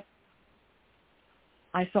 is what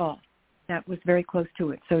I saw. That was very close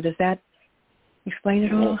to it. So does that explain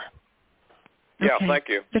it all? Yeah, okay. Thank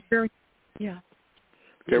you. Yeah.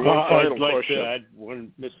 Okay, I'd like to add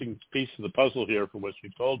one missing piece of the puzzle here from what you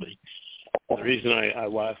told me. The reason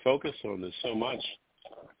I focus on this so much,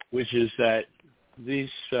 which is that these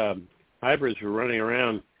hybrids were running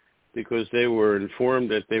around because they were informed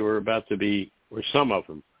that they were about to be, or some of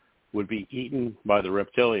them, would be eaten by the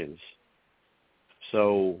reptilians.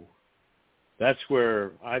 So that's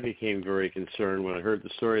where I became very concerned when I heard the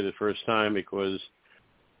story the first time, because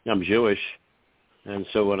I'm Jewish, And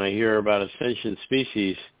so when I hear about a sentient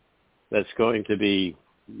species that's going to be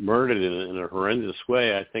murdered in a horrendous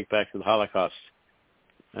way, I think back to the Holocaust.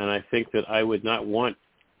 And I think that I would not want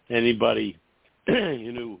anybody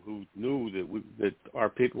who knew that our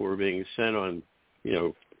people were being sent on,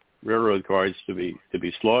 railroad cars to be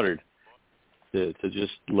slaughtered, to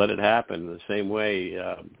just let it happen. The same way,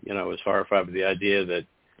 I was horrified with the idea that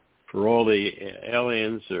for all the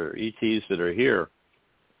aliens or ETs that are here,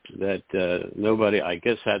 that nobody, I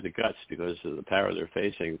guess, had the guts because of the power they're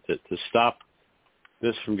facing to stop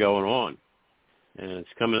this from going on. And it's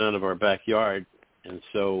coming out of our backyard. And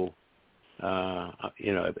so,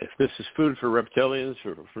 if this is food for reptilians,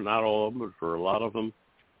 for not all of them, but for a lot of them,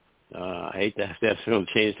 I hate to have to ask them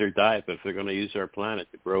to change their diet, but if they're going to use our planet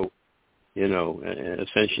to grow,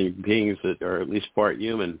 essentially beings that are at least part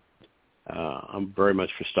human, I'm very much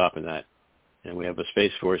for stopping that. And we have a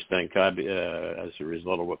Space Force, thank God, as a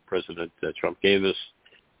result of what President Trump gave us.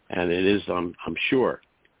 And it is, I'm sure,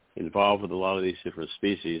 involved with a lot of these different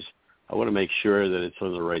species. I want to make sure that it's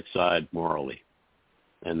on the right side morally,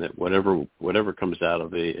 and that whatever comes out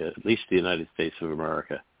of at least the United States of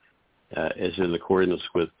America is in accordance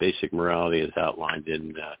with basic morality as outlined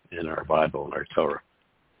in our Bible and our Torah.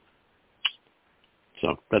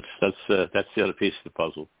 So that's the other piece of the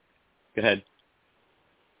puzzle. Go ahead.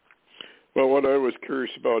 Well, what I was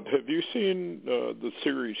curious about, have you seen the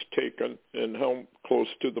series Taken, and how close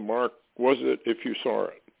to the mark was it if you saw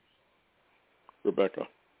it, Rebecca?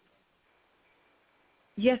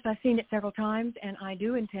 Yes, I've seen it several times, and I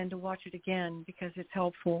do intend to watch it again because it's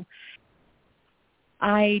helpful.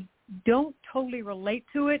 I don't totally relate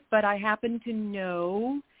to it, but I happen to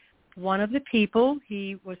know one of the people.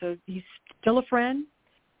 He's still a friend,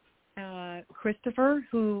 Christopher,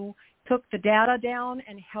 who took the data down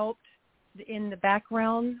and helped in the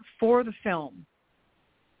background for the film.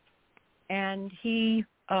 And he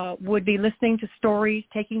would be listening to stories,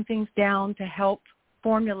 taking things down to help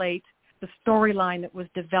formulate the storyline that was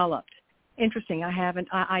developed. Interesting.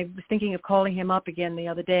 I was thinking of calling him up again the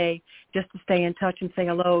other day just to stay in touch and say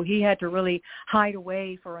hello. He had to really hide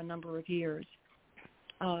away for a number of years.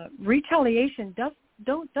 Retaliation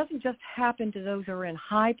doesn't just happen to those who are in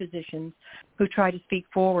high positions who try to speak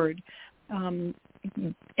forward.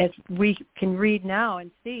 As we can read now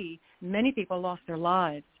and see, many people lost their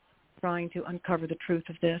lives trying to uncover the truth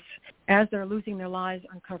of this, as they're losing their lives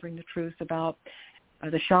uncovering the truth about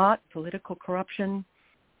the shot, political corruption,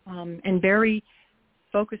 and Barry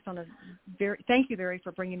focused on thank you, Barry,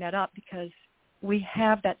 for bringing that up, because we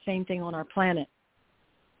have that same thing on our planet.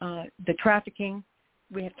 The trafficking,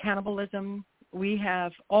 we have cannibalism, we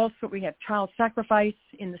have child sacrifice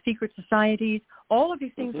in the secret societies. All of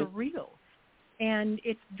these things are real. And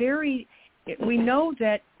we know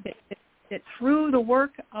that through the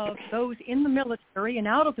work of those in the military and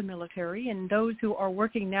out of the military, and those who are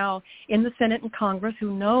working now in the Senate and Congress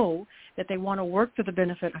who know that they want to work for the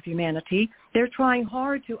benefit of humanity, they're trying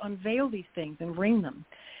hard to unveil these things and bring them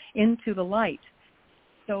into the light.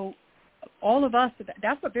 So all of us,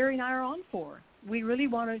 that's what Barry and I are on for. We really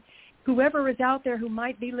want to, whoever is out there who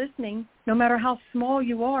might be listening, no matter how small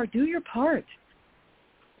you are, do your part.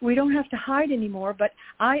 We don't have to hide anymore, but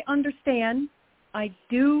I understand, I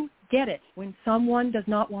do get it when someone does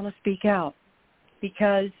not want to speak out,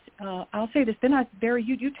 because I'll say this, then Barry,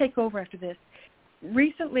 you take over after this.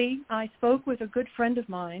 Recently, I spoke with a good friend of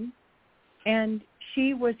mine, and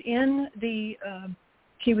she was in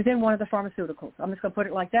one of the pharmaceuticals. I'm just going to put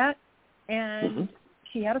it like that. And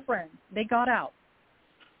she had a friend. They got out.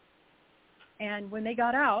 And when they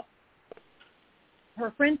got out,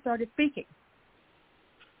 her friend started speaking.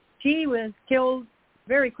 She was killed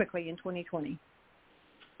very quickly in 2020.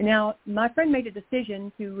 Now, my friend made a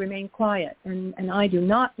decision to remain quiet, and I do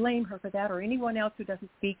not blame her for that, or anyone else who doesn't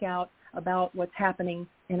speak out about what's happening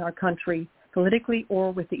in our country politically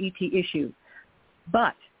or with the ET issue.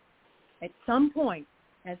 But at some point,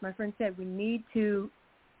 as my friend said, we need to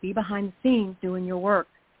be behind the scenes doing your work,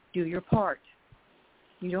 do your part.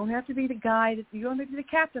 You don't have to be the guy, you don't have to be the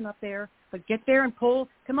captain up there, but get there and pull,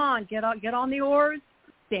 come on, get on the oars,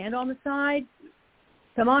 stand on the side,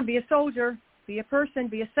 come on, be a soldier, be a person,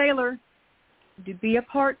 be a sailor, be a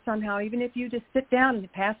part somehow, even if you just sit down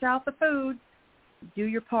and pass out the food, do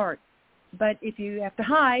your part. But if you have to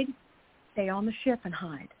hide, stay on the ship and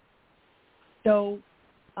hide. So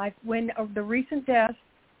when the recent death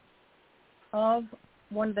of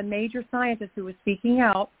one of the major scientists who was speaking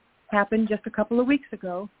out happened just a couple of weeks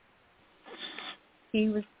ago, he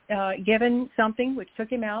was given something which took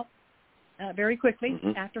him out very quickly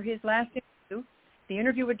after his last interview. The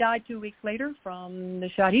interviewer died 2 weeks later from the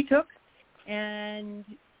shot he took, and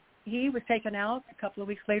he was taken out a couple of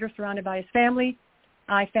weeks later, surrounded by his family.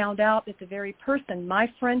 I found out that the very person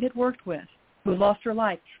my friend had worked with, who lost her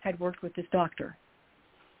life, had worked with this doctor.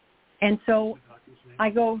 And so I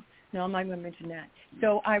go, no, I'm not going to mention that.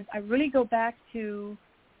 So I really go back to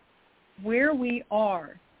where we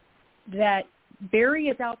are, that Barry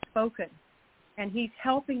is outspoken, and he's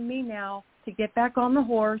helping me now to get back on the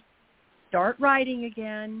horse, start writing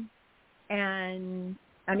again, and,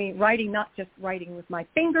 I mean, writing, not just writing with my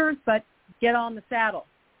fingers, but get on the saddle.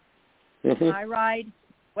 Mm-hmm. I ride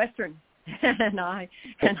Western, and I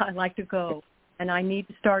like to go, and I need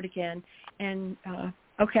to start again. And,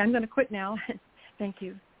 okay, I'm going to quit now. Thank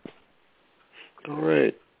you. All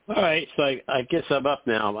right. So I guess I'm up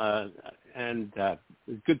now, and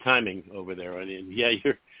good timing over there. I mean, yeah,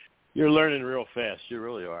 you're learning real fast. You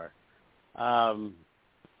really are.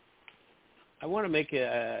 I want to make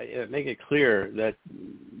it clear that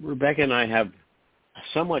Rebecca and I have a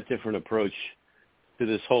somewhat different approach to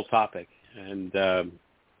this whole topic, and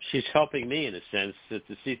she's helping me in a sense to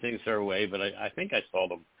see things her way. But I think I saw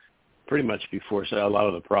them pretty much before, so a lot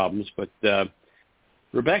of the problems. But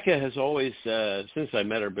Rebecca has always, since I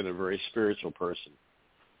met her, been a very spiritual person.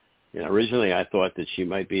 You know, originally I thought that she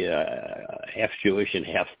might be a half Jewish and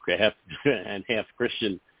half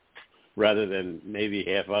Christian, rather than maybe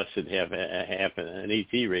half us and half an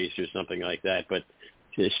ET race or something like that. But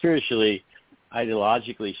spiritually,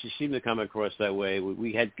 ideologically, she seemed to come across that way.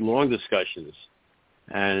 We had long discussions,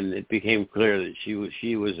 and it became clear that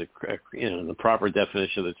she was the proper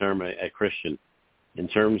definition of the term, a Christian, in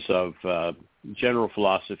terms of general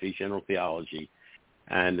philosophy, general theology,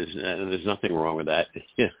 and there's nothing wrong with that.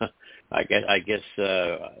 I guess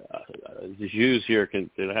the Jews here can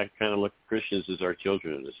kind of look at Christians as our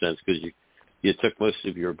children in a sense, because you took most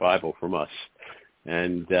of your Bible from us,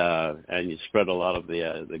 and you spread a lot of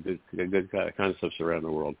the good concepts around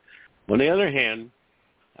the world. On the other hand,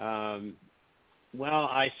 well,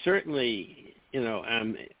 I certainly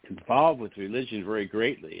am involved with religion very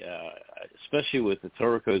greatly, especially with the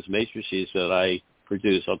Torah codes matrices that I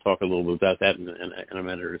produce. I'll talk a little bit about that in a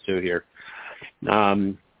minute or two here.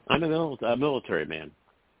 I'm a military man.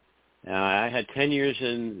 I had 10 years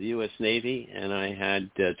in the U.S. Navy, and I had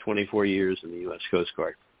 24 years in the U.S. Coast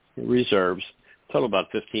Guard Reserves, total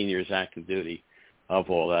about 15 years active duty of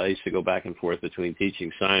all that. I used to go back and forth between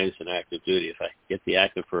teaching science and active duty. If I could get the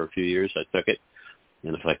active for a few years, I took it,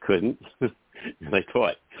 and if I couldn't, I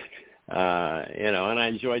taught. And I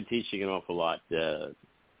enjoyed teaching an awful lot.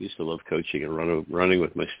 Used to love coaching and running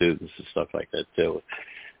with my students and stuff like that too.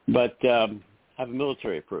 But I have a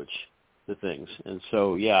military approach to things, and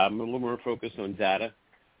so I'm a little more focused on data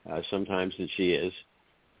sometimes than she is.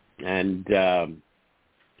 And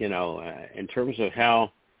in terms of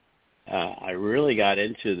how I really got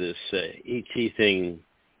into this ET thing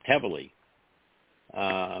heavily,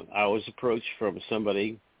 I was approached from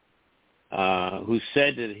somebody who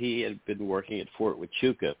said that he had been working at Fort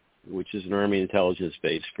Huachuca, which is an Army intelligence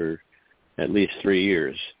base, for at least 3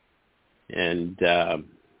 years. And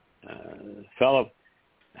fellow,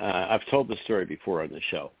 I've told the story before on the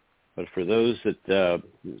show, but for those that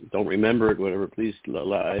don't remember it, whatever, please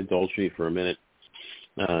indulge me for a minute.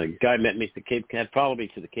 Guy met me at followed me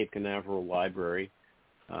to the Cape Canaveral Library.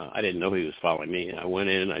 I didn't know he was following me. I went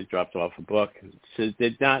in, I dropped off a book. So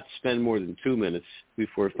did not spend more than 2 minutes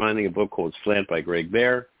before finding a book called Slant by Greg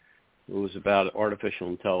Bear. It was about artificial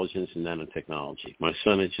intelligence and nanotechnology. My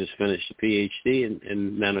son had just finished a PhD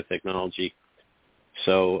in nanotechnology.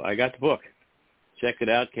 So I got the book, checked it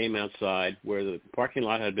out, came outside where the parking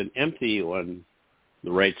lot had been empty on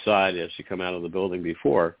the right side as you come out of the building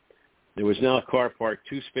before. There was now a car parked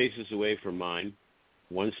 2 spaces away from mine,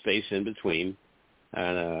 1 space in between.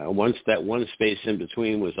 And once that 1 space in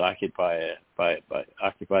between was occupied by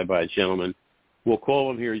a gentleman, we'll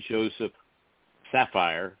call him here Joseph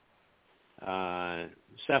Sapphire.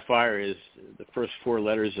 Sapphire is the first 4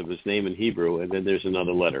 letters of his name in Hebrew, and then there's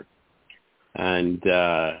another letter. And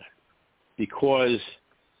because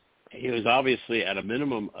he was obviously at a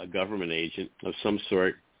minimum a government agent of some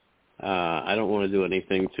sort, I don't want to do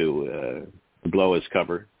anything to blow his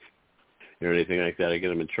cover or anything like that. I get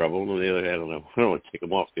him in trouble. And on the other hand, I don't want to take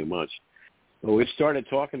him off too much. But we started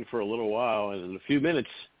talking for a little while, and in a few minutes,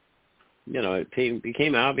 it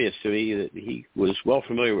became obvious to me that he was well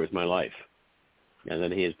familiar with my life, and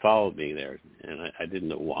that he had followed me there. And I didn't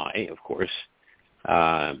know why, of course.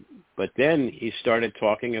 But then he started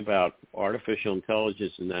talking about artificial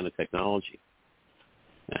intelligence and nanotechnology.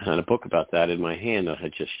 I had a book about that in my hand that I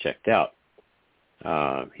had just checked out.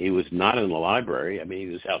 He was not in the library. I mean,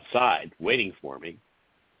 he was outside waiting for me,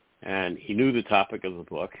 and he knew the topic of the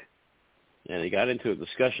book. and he got into a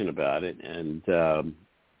discussion about it. And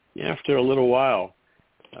after a little while,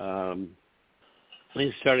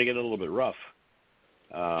 things started to get a little bit rough.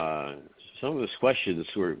 Some of his questions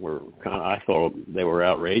were kind of, I thought they were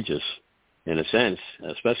outrageous in a sense,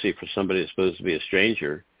 especially for somebody that's supposed to be a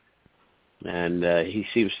stranger. And he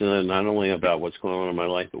seems to know not only about what's going on in my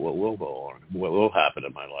life, but what will go on, what will happen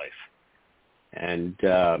in my life. And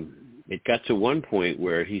it got to one point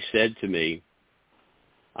where he said to me,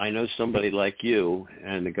 I know somebody like you,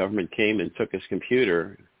 and the government came and took his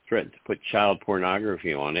computer, threatened to put child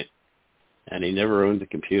pornography on it, and he never owned a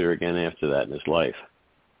computer again after that in his life.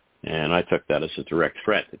 And I took that as a direct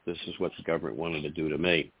threat that this is what the government wanted to do to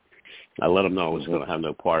me. I let him know I was going to have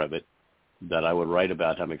no part of it, that I would write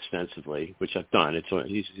about him extensively, which I've done. It's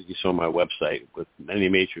on my website with many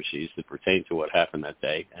matrices that pertain to what happened that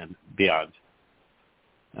day and beyond.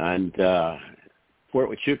 And Fort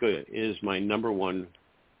Huachuca is my number one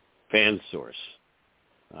fan source.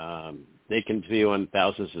 They can view on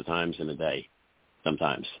thousands of times in a day,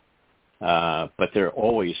 sometimes. But they're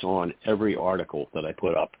always on every article that I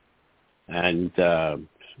put up. And to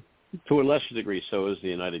a lesser degree, so is the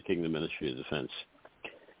United Kingdom Ministry of Defense.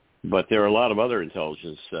 But there are a lot of other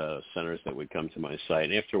intelligence centers that would come to my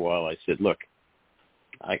site. After a while, I said, look,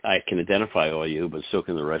 I can identify all you, but so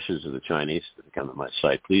can the Russians or the Chinese that come to my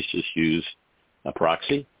site. Please just use a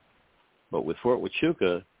proxy. But with Fort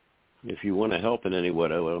Huachuca, if you want to help in any way,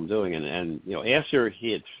 what I'm doing, and you know, after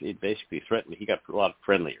he basically threatened me, he got a lot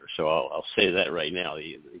friendlier. So I'll say that right now.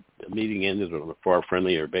 The meeting ended on a far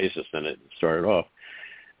friendlier basis than it started off.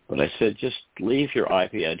 But I said, just leave your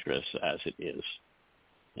IP address as it is.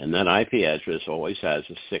 And that IP address always has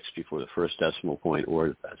a 6 before the first decimal point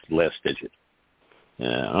or that's the last digit.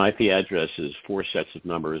 An IP address is 4 sets of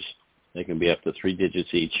numbers. They can be up to 3 digits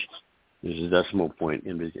each. There's a decimal point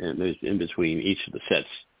in between each of the sets.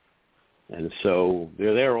 And so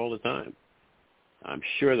they're there all the time. I'm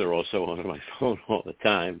sure they're also on my phone all the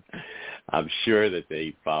time. I'm sure that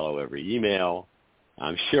they follow every email.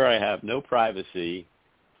 I'm sure I have no privacy,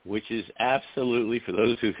 which is absolutely, for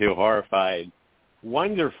those who feel horrified,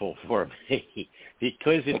 wonderful for me,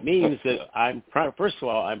 because it means that first of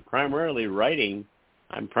all, I'm primarily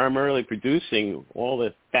producing all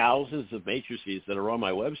the thousands of matrices that are on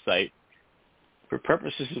my website for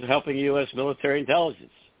purposes of helping U.S. military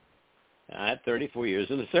intelligence. I had 34 years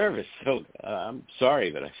in the service, so I'm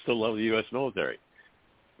sorry, but I still love the U.S. military,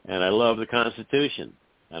 and I love the Constitution.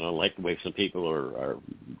 I don't like the way some people are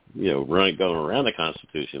going around the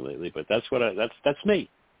Constitution lately, but that's me.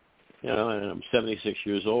 You know, and I'm 76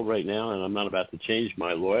 years old right now, and I'm not about to change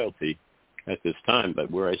my loyalty at this time. But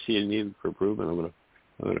where I see a need for improvement, I'm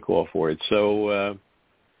going to call for it. So,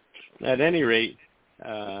 at any rate,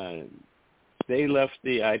 they left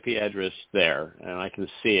the IP address there, and I can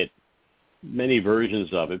see it, many versions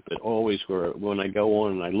of it. But always, when I go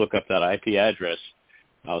on and I look up that IP address,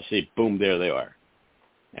 I'll see, boom, there they are.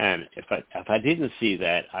 And if I didn't see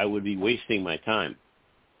that, I would be wasting my time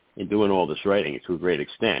in doing all this writing to a great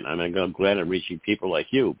extent. I mean, I'm glad I'm reaching people like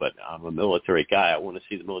you, but I'm a military guy. I want to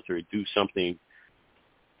see the military do something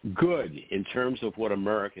good in terms of what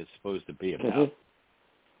America is supposed to be about.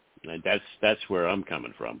 Mm-hmm. And that's where I'm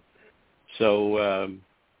coming from. So,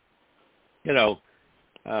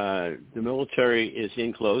 the military is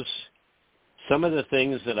in close. Some of the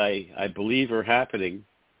things that I believe are happening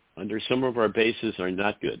under some of our bases are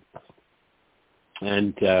not good.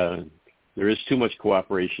 And there is too much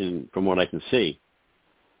cooperation, from what I can see,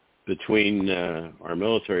 between our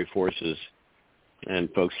military forces and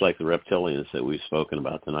folks like the reptilians that we've spoken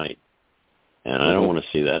about tonight. And I don't want to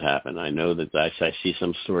see that happen. I know that I see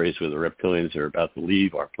some stories where the reptilians are about to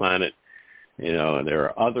leave our planet. You know, and there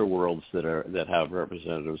are other worlds that have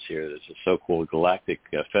representatives here. There's a so-called Galactic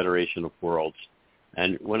Federation of Worlds.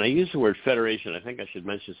 And when I use the word federation, I think I should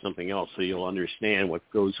mention something else so you'll understand what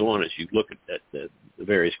goes on as you look at the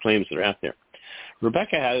various claims that are out there.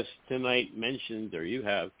 Rebecca has tonight mentioned, or you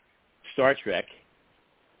have, Star Trek,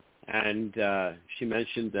 and she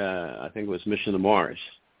mentioned, I think it was Mission to Mars.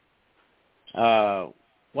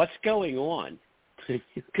 What's going on? You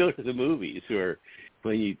go to the movies, or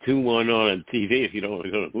when you tune one on TV if you don't want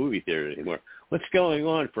to go to a movie theater anymore. What's going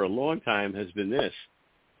on for a long time has been this,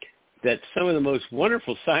 that some of the most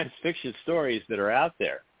wonderful science fiction stories that are out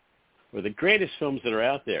there, or the greatest films that are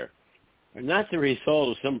out there, are not the result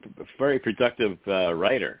of some very productive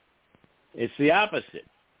writer. It's the opposite.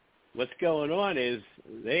 What's going on is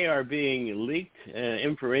they are being leaked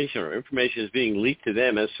information, or information is being leaked to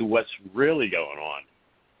them as to what's really going on.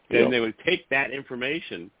 Yep. And they would take that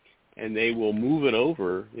information and they will move it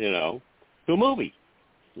over, to a movie.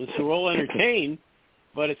 And so we're all entertained,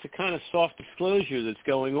 but it's a kind of soft disclosure that's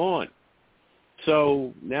going on.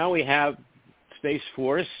 So now we have Space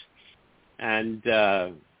Force, and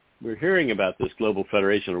we're hearing about this Global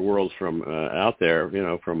Federation of Worlds from out there,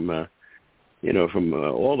 from all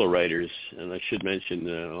the writers. And I should mention,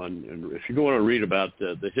 if you want to read about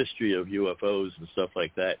the history of UFOs and stuff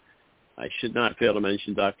like that, I should not fail to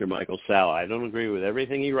mention Dr. Michael Salla. I don't agree with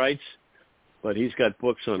everything he writes, but he's got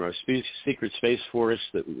books on our secret Space Force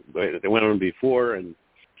that went on before, and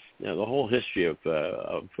the whole history of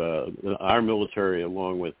our military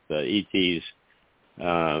along with ETs.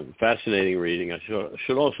 Fascinating reading. I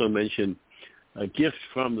should also mention A Gift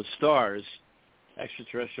from the Stars,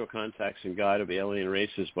 Extraterrestrial Contacts and Guide of Alien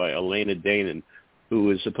Races by Elena Danan,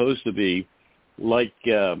 who is supposed to be like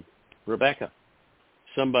Rebecca,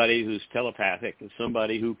 somebody who's telepathic and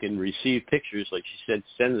somebody who can receive pictures, like she said,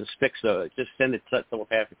 send the specs, just send it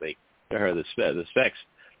telepathically to her, the specs.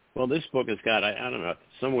 Well, this book has got, I don't know,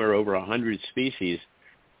 somewhere over 100 species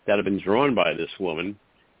that have been drawn by this woman.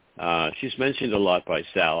 She's mentioned a lot by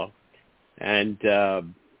Salla, and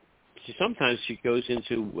sometimes she goes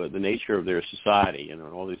into the nature of their society,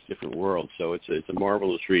 all these different worlds. So it's a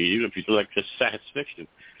marvelous read, even if you like just science fiction.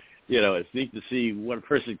 It's neat to see what a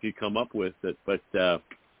person could come up with. But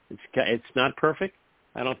it's not perfect.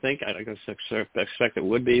 I don't think. I expect it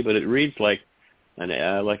would be, but it reads like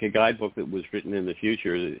a guidebook that was written in the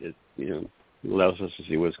future. It allows us to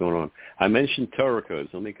see what's going on. I mentioned Torah codes.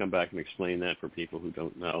 Let me come back and explain that for people who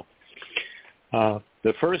don't know.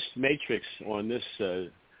 The first matrix on this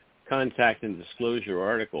contact and disclosure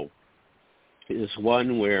article is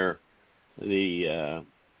one where the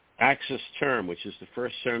Axis term, which is the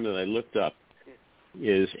first term that I looked up,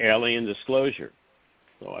 is alien disclosure.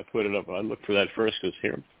 So I put it up. I looked for that first because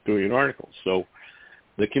here I'm doing an article. So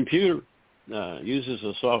the computer uses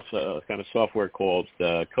a kind of software called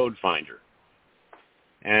Code Finder.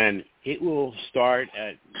 And it will start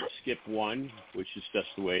at skip 1, which is just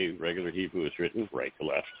the way regular Hebrew is written, right to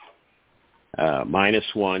left.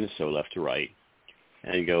 -1, so left to right.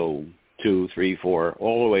 And go 2, 3, 4,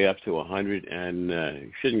 all the way up to 100, and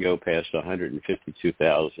you shouldn't go past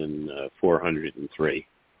 152,403.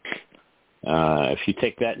 If you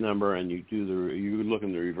take that number and you look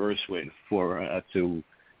in the reverse way up to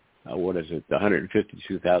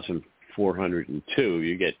 152,402,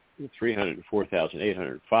 you get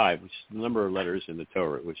 304,805, which is the number of letters in the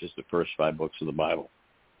Torah, which is the first 5 books of the Bible.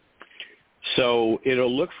 So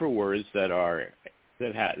it'll look for words that are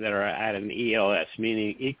at an ELS,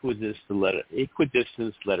 meaning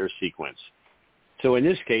equidistance letter sequence. So in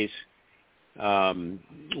this case,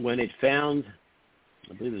 when it found,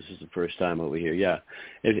 I believe this is the first time over here,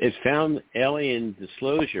 it found alien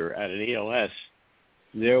disclosure at an ELS.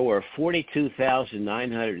 There were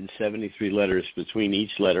 42,973 letters between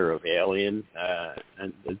each letter of alien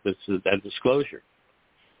and that disclosure.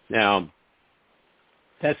 Now,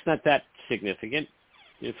 that's not that significant.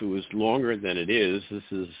 If it was longer than it is, this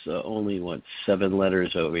is only, 7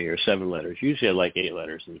 letters over here, 7 letters. Usually I like 8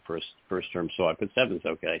 letters in the first term, so I put 7's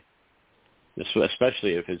okay.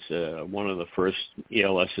 Especially if it's one of the first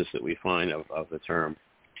ELSs that we find of the term.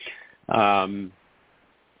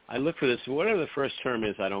 I look for this. Whatever the first term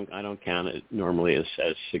is, I don't count it normally as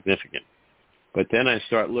significant. But then I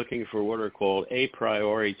start looking for what are called a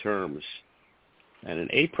priori terms. And an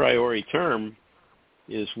a priori term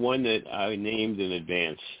is one that I named in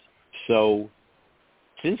advance. So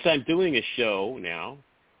since I'm doing a show now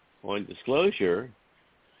on disclosure,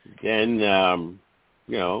 then, and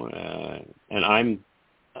I'm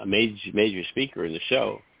a major speaker in the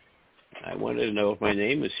show, I wanted to know if my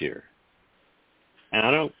name is here. And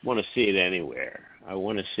I don't want to see it anywhere. I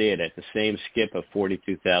want to see it at the same skip of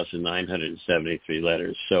 42,973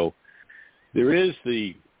 letters. So there is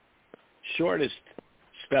the shortest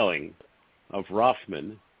spelling of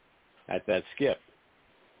Rothman at that skip.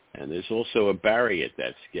 And there's also a Barry at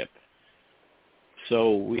that skip.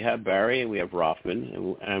 So we have Barry and we have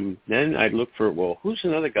Rothman. And then I look for, who's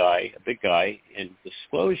another guy, a big guy, in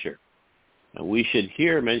disclosure? And we should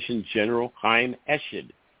here mention General Chaim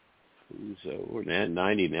Eshed, who's we're at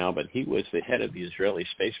 90 now, but he was the head of the Israeli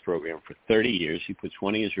space program for 30 years. He put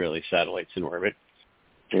 20 Israeli satellites in orbit.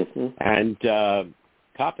 Mm-hmm. And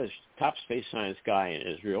top space science guy in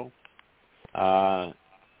Israel.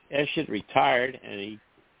 Eshed retired, and he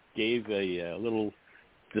gave a little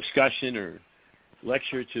discussion or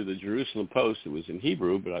lecture to the Jerusalem Post. It was in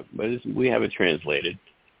Hebrew, but we have it translated,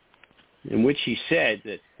 in which he said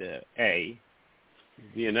that, the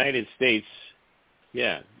United States,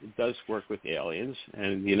 it does work with aliens,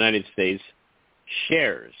 and the United States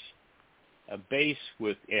shares a base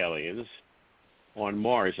with aliens on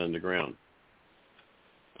Mars underground.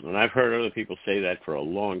 And I've heard other people say that for a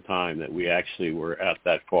long time, that we actually were out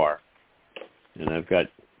that far. And I've got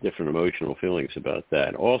different emotional feelings about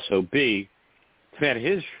that. Also, B, that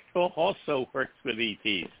Israel also works with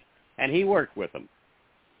ETs. And he worked with them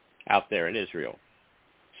out there in Israel.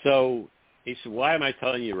 So he said, why am I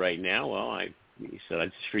telling you right now? Well, he said, I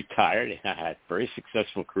just retired. I had a very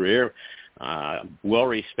successful career, well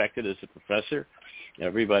respected as a professor.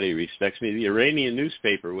 Everybody respects me. The Iranian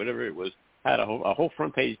newspaper, whatever it was, had a whole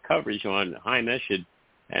front page coverage on Haim Eshed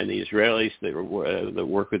and the Israelis that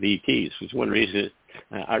work with ETs. Which is one reason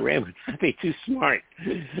Iran would not be too smart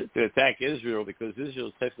to attack Israel, because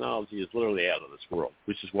Israel's technology is literally out of this world,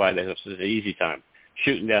 which is why they have such an easy time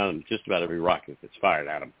shooting down just about every rocket that's fired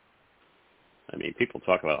at them. I mean, people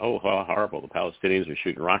talk about, how horrible the Palestinians are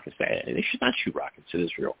shooting rockets. They should not shoot rockets at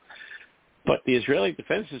Israel. But the Israeli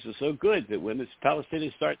defenses are so good that when the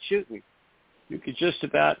Palestinians start shooting, you could just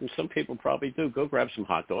about, and some people probably do, go grab some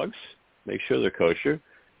hot dogs, make sure they're kosher,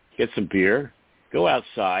 get some beer, go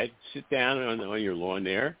outside, sit down on your lawn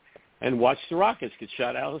there, and watch the rockets get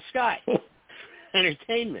shot out of the sky.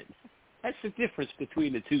 Entertainment. That's the difference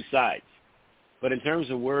between the two sides. But in terms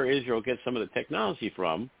of where Israel gets some of the technology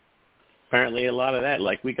from, apparently a lot of that,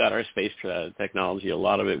 like we got our space technology, a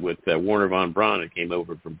lot of it with Werner von Braun, that came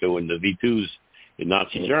over from doing the V2s in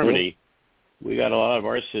Nazi Germany. We got a lot of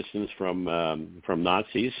our systems from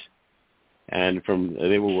Nazis, and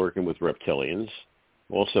they were working with reptilians,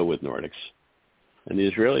 also with Nordics. And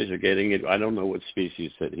the Israelis are getting it. I don't know what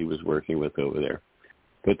species that he was working with over there,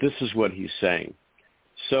 but this is what he's saying.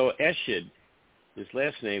 So Eshed, his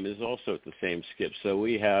last name is also at the same skip. So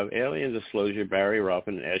we have alien disclosure, Barry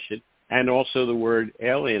Ruffin, and Eshed, and also the word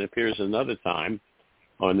alien appears another time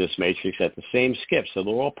on this matrix at the same skip. So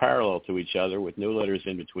they're all parallel to each other with no letters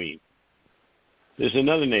in between. There's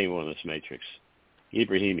another name on this matrix,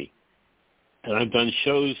 Ibrahimi. And I've done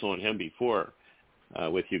shows on him before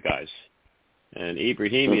with you guys. And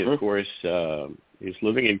Ibrahimi, of course, is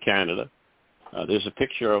living in Canada. There's a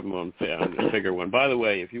picture of him on Figure 1. By the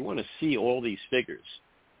way, if you want to see all these figures,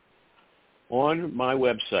 on my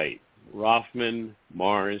website,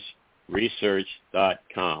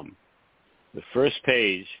 RothmanMarsResearch.com, the first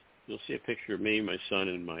page, you'll see a picture of me, my son,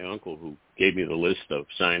 and my uncle, who gave me the list of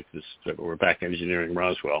scientists that were back engineering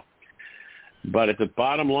Roswell. But at the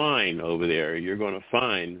bottom line over there, you're going to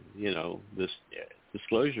find, this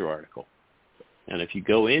disclosure article. And if you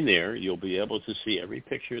go in there, you'll be able to see every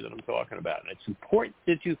picture that I'm talking about. And it's important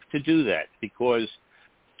to do that, because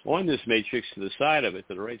on this matrix to the side of it,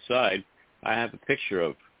 to the right side, I have a picture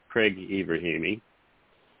of Craig Ibrahimi,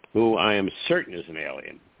 who I am certain is an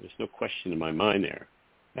alien. There's no question in my mind there.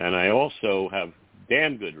 And I also have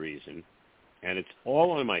damn good reason, and it's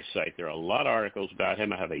all on my site. There are a lot of articles about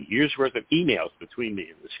him. I have a year's worth of emails between me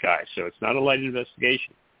and this guy, so it's not a light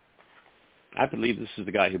investigation. I believe this is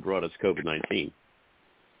the guy who brought us COVID-19.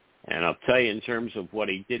 And I'll tell you, in terms of what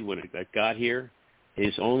he did when it got here,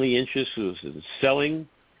 his only interest was in selling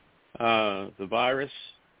the virus.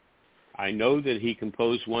 I know that he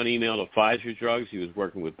composed one email to Pfizer Drugs. He was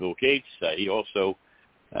working with Bill Gates. He also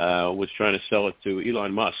was trying to sell it to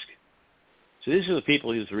Elon Musk. So these are the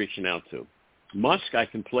people he was reaching out to. Musk, I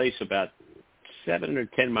can place about 7 or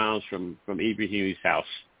 10 miles from Ibrahimi's house.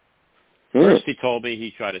 First, he told me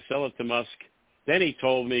he tried to sell it to Musk. Then he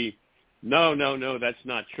told me, no, that's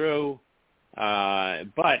not true.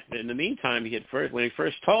 But in the meantime, when he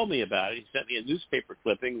first told me about it, he sent me a newspaper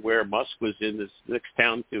clipping where Musk was in this next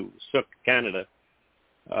town to Sook, Canada.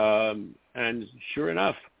 And sure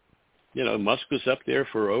enough, Musk was up there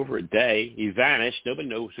for over a day. He vanished. Nobody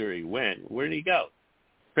knows where he went. Where did he go?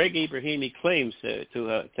 Craig Ibrahimi claims to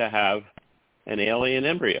have an alien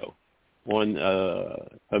embryo on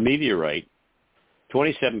a meteorite.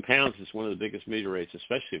 27 pounds is one of the biggest meteorites,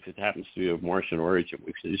 especially if it happens to be of Martian origin,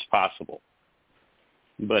 which is possible.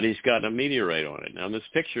 But he's got a meteorite on it. Now, in this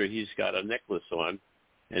picture, he's got a necklace on,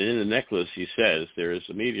 and in the necklace, he says there is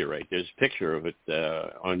a meteorite. There's a picture of it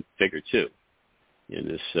on Figure 2 in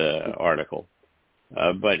this article.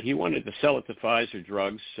 But he wanted to sell it to Pfizer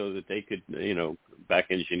Drugs so that they could, back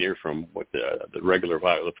engineer from what the regular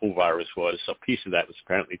virus, the full virus was. So a piece of that was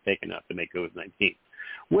apparently taken out to make COVID-19.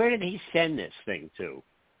 Where did he send this thing to?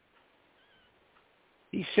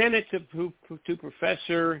 He sent it to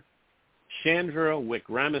Professor Chandra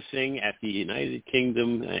Wickramasinghe at the United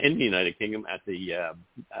Kingdom, at the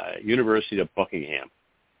University of Buckingham.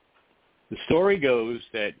 The story goes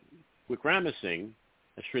that Wickramasinghe,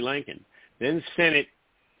 a Sri Lankan, then sent it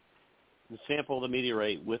the sample of the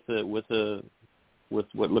meteorite with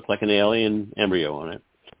what looked like an alien embryo on it.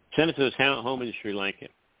 Sent it to his home in Sri Lanka.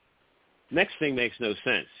 Next thing makes no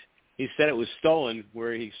sense. he said it was stolen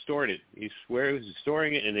where he stored it. He swears he was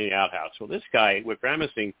storing it in the outhouse. Well, this guy, Wick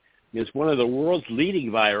Ramsing, is one of the world's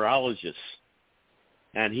leading virologists,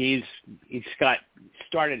 and he's got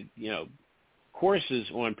started, courses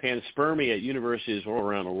on panspermia at universities all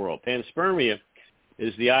around the world. Panspermia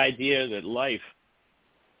is the idea that life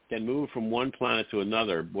can move from one planet to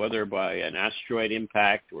another, whether by an asteroid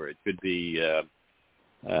impact or it could be a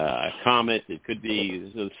comet, it could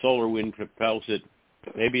be the solar wind propels it,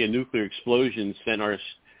 maybe a nuclear explosion sent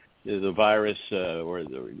the virus or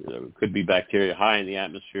it could be bacteria high in the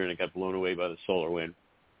atmosphere and it got blown away by the solar wind.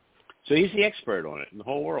 So he's the expert on it in the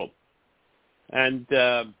whole world. And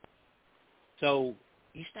so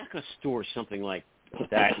he's not going to store something like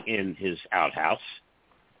that in his outhouse.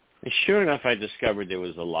 And sure enough, I discovered there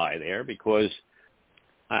was a lie there because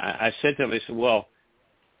I said to him, I said, well,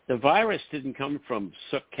 the virus didn't come from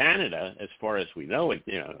Sook, Canada, as far as we know it.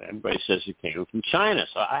 Everybody says it came from China.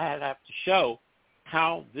 So I had to have to show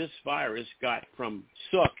how this virus got from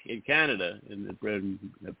Sook in Canada, in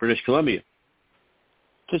British Columbia,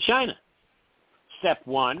 to China. Step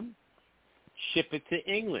 1, ship it to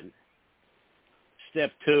England.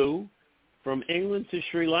 Step 2, from England to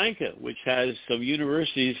Sri Lanka, which has some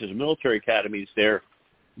universities and military academies there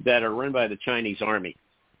that are run by the Chinese army.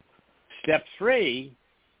 Step 3,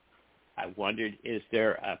 I wondered, is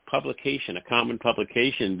there a publication, a common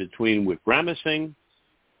publication between Wick Ramsing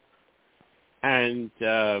and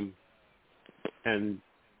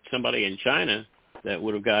somebody in China that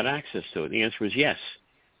would have got access to it? The answer was yes.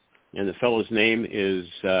 And the fellow's name is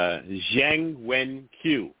Zheng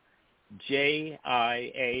Wenqiu, Jiangwen,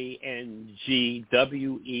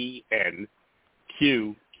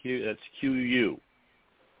 that's Q-U.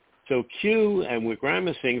 So Q and Wick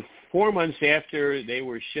Ramsing, 4 months after they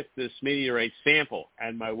were shipped this meteorite sample,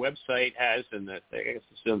 and my website has, and I guess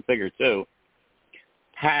it's in figure 2,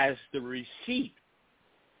 has the receipt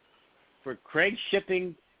for Craig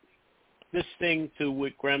shipping this thing to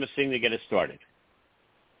Wick Ramsing to get it started.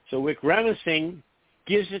 So Wick Ramsing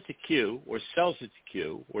gives it to Q or sells it to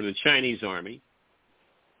Q or the Chinese army,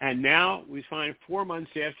 and now we find 4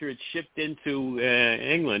 months after it's shipped into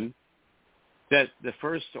England that the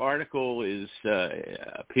first article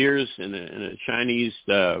appears in a Chinese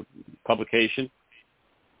publication,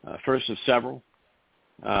 first of several.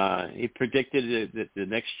 He predicted that the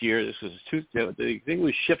next year, the thing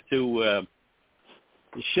was shipped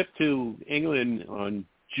to England on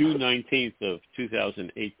June 19th of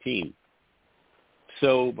 2018.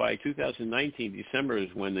 So by 2019, December is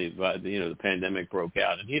when the pandemic broke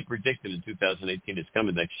out, and he had predicted in 2018 it's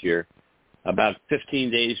coming next year. About 15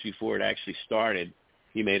 days before it actually started,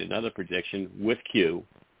 he made another prediction with Q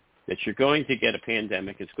that you're going to get a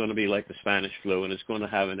pandemic. It's going to be like the Spanish flu, and it's going to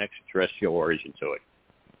have an extraterrestrial origin to it.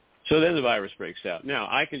 So then the virus breaks out. Now,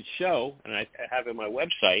 I can show, and I have in my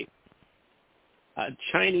website, a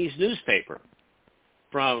Chinese newspaper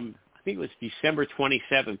from, I think it was December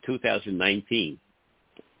 27, 2019.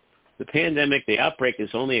 The pandemic, the outbreak is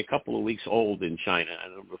only a couple of weeks old in China. I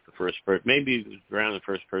don't know if the first person, maybe it was around the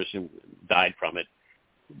first person died from it,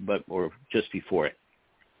 or just before it.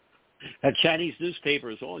 That Chinese newspaper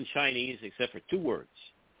is all in Chinese except for 2 words,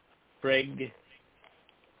 Craig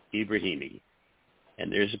Ibrahimi.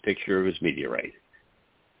 And there's a picture of his meteorite.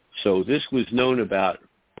 So this was known about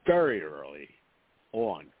very early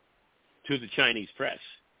on to the Chinese press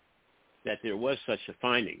that there was such a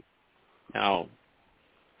finding. Now,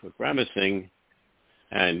 Wick Ramsing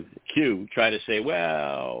and Q try to say,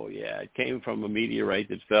 well, yeah, it came from a meteorite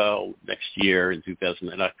that fell next year in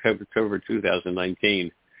October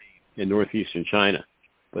 2019 in northeastern China.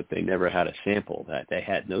 But they never had a sample. That they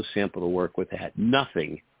had no sample to work with. They had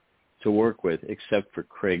nothing to work with except for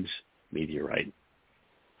Craig's meteorite.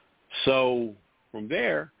 So from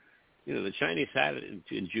there, the Chinese had it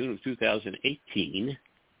in June of 2018.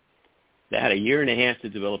 They had a year and a half to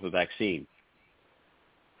develop a vaccine.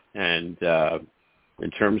 And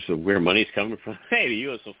in terms of where money's coming from, hey, the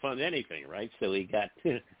U.S. will fund anything, right? So we got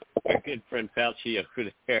our good friend Fauci over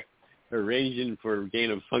there arranging for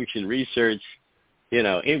gain-of-function research, in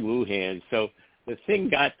Wuhan. So the thing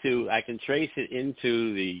got to, I can trace it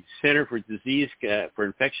into the Center for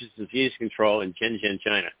Infectious Disease Control in Shenzhen,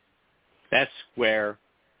 China. That's where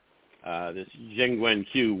this Zheng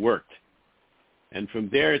Wenqiu worked. And from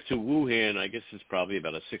there to Wuhan, I guess it's probably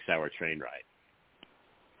about a 6-hour train ride.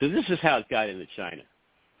 So this is how it got into China.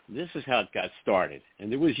 This is how it got started.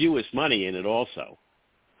 And there was U.S. money in it also.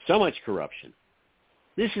 So much corruption.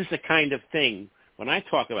 This is the kind of thing, when I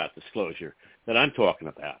talk about disclosure, that I'm talking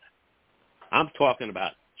about. I'm talking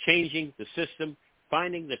about changing the system,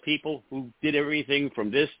 finding the people who did everything from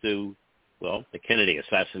this to Well, the Kennedy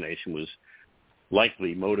assassination was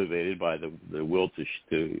likely motivated by the will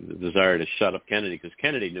the desire to shut up Kennedy, because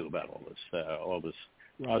Kennedy knew about all this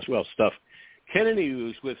Roswell stuff. Kennedy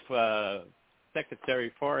was with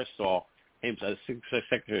Secretary Forrestal,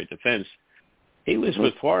 Secretary of Defense. He was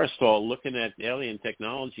with Forrestal looking at alien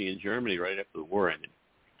technology in Germany right after the war ended.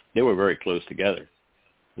 They were very close together.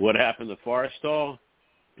 What happened to Forrestal?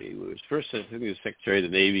 He was first, I think he was Secretary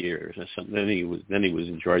of the Navy or something. Then he was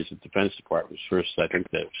in charge of the Defense Department. First, I think,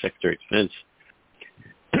 the Secretary of Defense.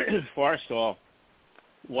 Forrestal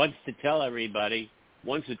wants to tell everybody,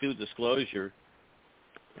 wants to do disclosure,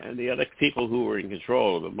 and the other people who were in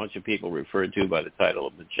control, a bunch of people referred to by the title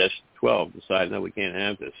of Majestic 12, decided, no, we can't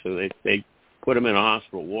have this. So they put him in a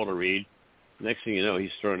hospital, Walter Reed. Next thing you know, he's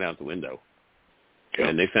thrown out the window. Yep.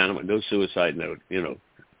 And they found him with no suicide note,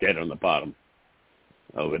 dead on the bottom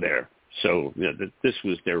over there. So this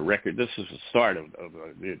was their record. This is the start of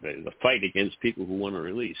the fight against people who want to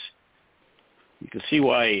release. You can see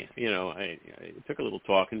why, it took a little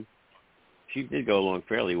talking. She did go along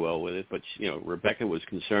fairly well with it, but, Rebecca was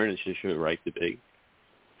concerned, and she should have right to be.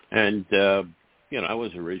 And, I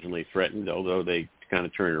was originally threatened, although they kind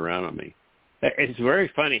of turned around on me. It's very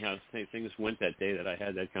funny how things went that day that I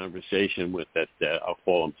had that conversation with that, I'll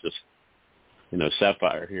call him just,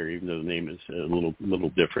 Sapphire here, even though the name is a little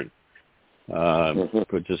different.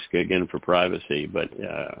 But just, again, for privacy. But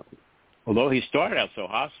although he started out so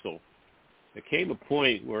hostile, there came a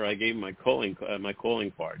point where I gave him my calling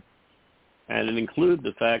card. And it included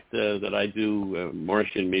the fact that I do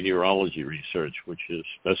Martian meteorology research,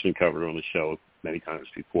 that's been covered on the show many times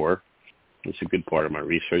before. It's a good part of my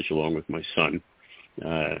research, along with my son,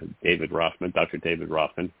 David Rothman. Dr. David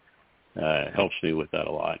Rothman helps me with that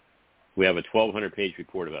a lot. We have a 1,200-page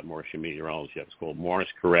report about Martian meteorology. It's called Mars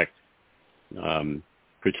Correct,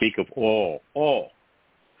 Critique of all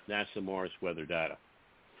NASA Mars weather data.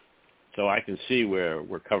 So I can see where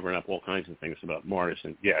we're covering up all kinds of things about Mars.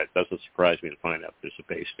 And, yeah, it doesn't surprise me to find out there's a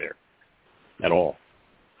base there at all.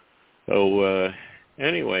 So,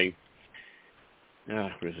 anyway,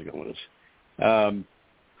 where's it going with this?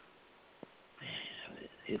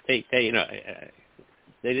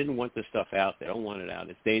 They didn't want this stuff out. They don't want it out.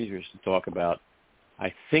 It's dangerous to talk about.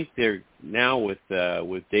 I think they're now with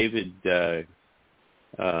David Grush's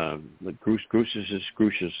name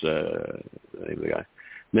of the guy.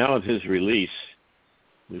 Now with his release,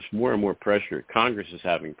 there's more and more pressure. Congress is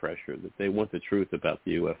having pressure that they want the truth about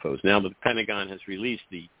the UFOs. Now the Pentagon has released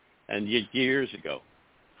years ago,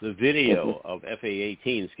 the video of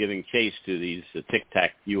FA-18s giving chase to these Tic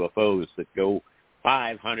Tac UFOs that go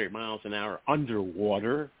 500 miles an hour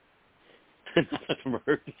underwater. Nothing on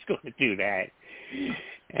Earth is going to do that.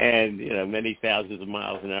 And, many thousands of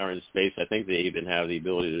miles an hour in space. I think they even have the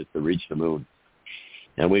ability to reach the moon.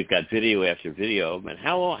 And we've got video after video. And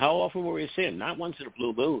how often were we seeing? Not once in a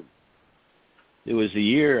blue moon. It was a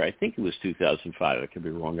year, I think it was 2005, I could be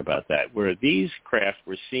wrong about that, where these craft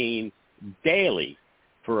were seen daily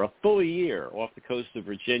for a full year off the coast of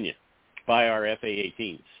Virginia by our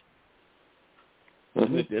FA-18s.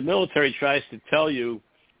 Mm-hmm. The military tries to tell you,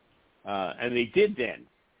 and they did then,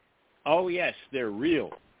 oh, yes, they're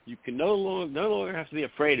real. You can no longer have to be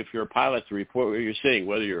afraid if you're a pilot to report what you're seeing.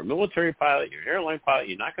 Whether you're a military pilot, you're an airline pilot,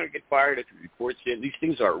 you're not going to get fired if you report in. These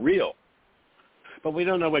things are real. But we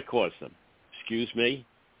don't know what caused them. Excuse me.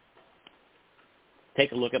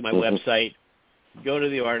 Take a look at my website. Go to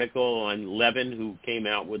the article on Levin, who came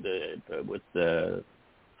out with the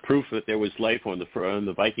proof that there was life on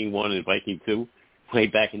the Viking 1 and Viking 2 way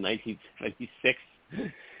back in 1996.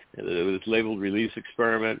 It was labeled Release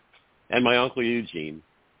Experiment. And my Uncle Eugene.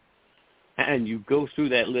 And you go through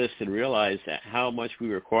that list and realize how much we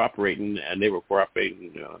were cooperating, and they were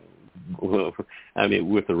cooperating,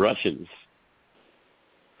 with the Russians.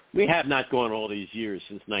 We have not gone all these years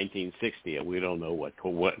since 1960, and we don't know what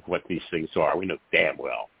these things are. We know damn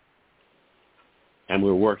well. And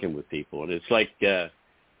we're working with people. And it's like,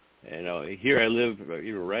 here I live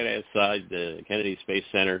right outside the Kennedy Space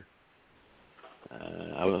Center.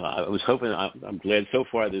 I was hoping, I'm glad so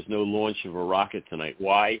far there's no launch of a rocket tonight.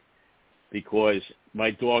 Why? Because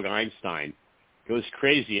my dog Einstein goes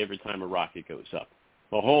crazy every time a rocket goes up.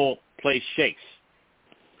 The whole place shakes.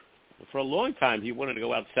 For a long time, he wanted to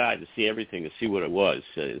go outside to see everything, to see what it was.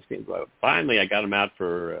 Finally, I got him out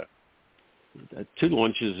for 2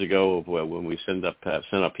 launches ago of when we sent up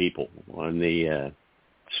people on the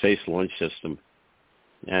Space Launch System.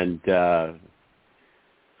 And I'm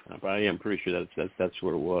pretty sure that's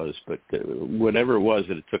what it was. But whatever it was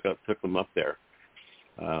that it took them up there.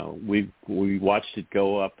 We watched it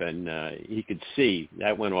go up, and he could see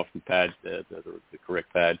that went off the pad, the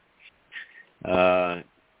correct pad,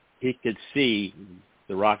 he could see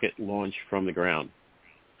the rocket launch from the ground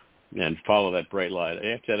and follow that bright light.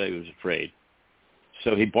 After that, he was afraid.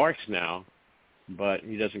 So he barks now, but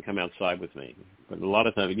he doesn't come outside with me. But a lot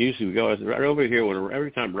of times, usually we go right over here.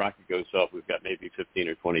 Every time rocket goes up, we've got maybe 15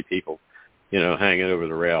 or 20 people, hanging over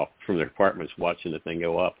the rail from their apartments watching the thing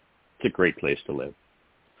go up. It's a great place to live.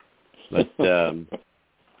 But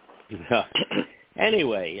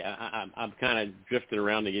anyway, I'm kind of drifting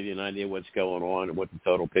around to give you an idea what's going on and what the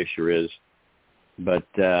total picture is. But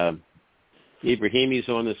Ibrahimi's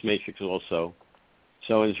on this matrix also.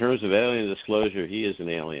 So in terms of alien disclosure, he is an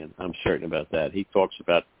alien. I'm certain about that. He talks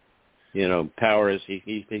about, powers.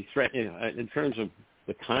 He threatens, in terms of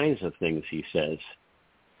the kinds of things he says.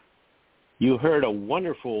 You heard a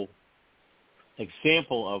wonderful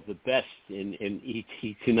example of the best in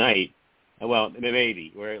E.T. tonight. Well,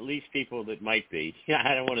 maybe, or at least people that might be.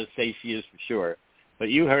 I don't want to say she is for sure, but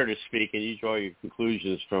you heard her speak, and you draw your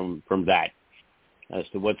conclusions from that as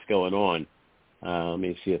to what's going on. Let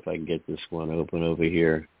me see if I can get this one open over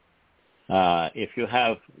here. If you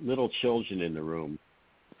have little children in the room,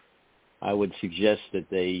 I would suggest that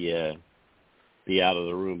they be out of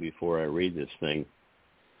the room before I read this thing.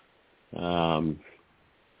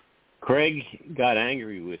 Craig got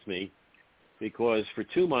angry with me because for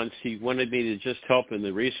 2 months he wanted me to just help in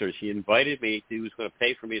the research. He invited me. He was going to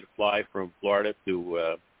pay for me to fly from Florida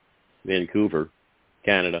to Vancouver,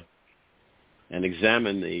 Canada, and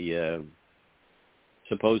examine the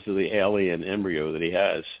supposedly alien embryo that he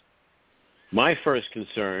has. My first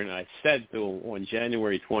concern, I said to him on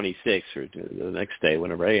January 26th, or the next day,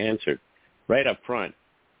 whenever I answered, right up front,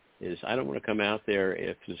 is I don't want to come out there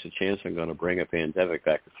if there's a chance I'm going to bring a pandemic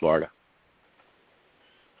back to Florida.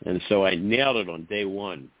 And so I nailed it on day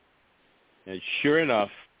one. And sure enough,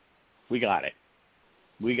 we got it.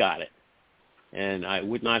 We got it. And I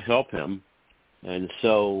would not help him. And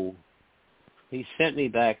so he sent me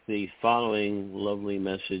back the following lovely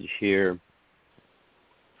message here.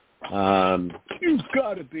 You've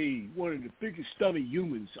got to be one of the biggest dummy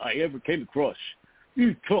humans I ever came across.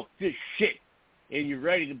 You took this shit and you're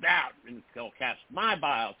writing about, in caps, my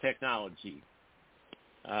biotechnology.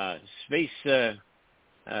 Space, where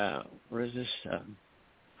is this?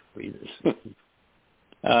 Read this.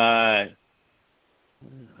 I'm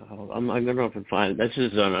going to know if I can find it. This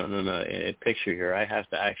is on a picture here. I have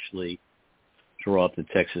to actually draw up the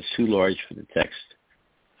text. It's too large for the text.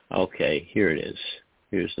 Okay, here it is.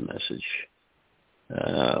 Here's the message.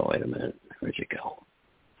 Wait a minute. Where'd you go?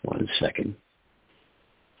 1 second.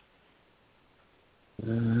 A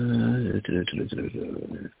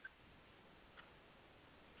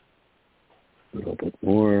little bit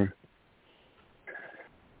more.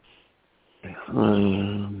 More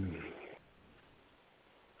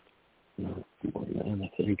than I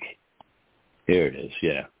think. Here it is.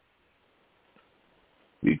 Yeah.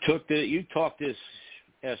 You talked this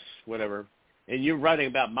S whatever, and you're writing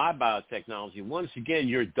about my biotechnology. Once again,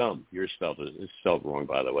 you're dumb. It's spelled wrong,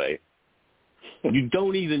 by the way. You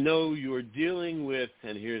don't even know you're dealing with,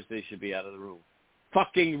 and they should be out of the room,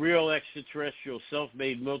 fucking real extraterrestrial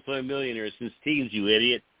self-made multimillionaires since teens, you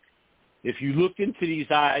idiot. If you looked into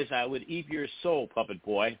these eyes, I would eat your soul, puppet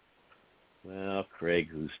boy. Well, Craig,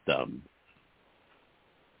 who's dumb?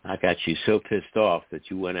 I got you so pissed off that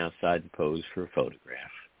you went outside to pose for a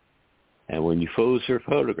photograph. And when you pose for a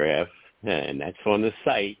photograph, and that's on the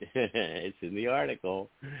site, it's in the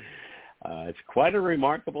article, it's quite a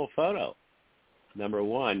remarkable photo. Number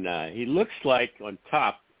one, he looks like, on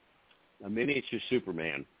top, a miniature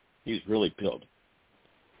Superman. He's really built.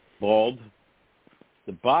 Bald.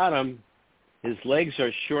 The bottom, his legs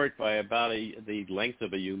are short by about the length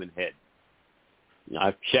of a human head.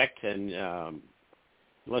 I've checked, and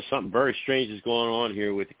unless something very strange is going on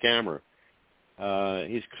here with the camera,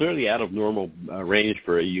 he's clearly out of normal range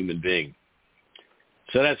for a human being.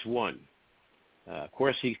 So that's one. Of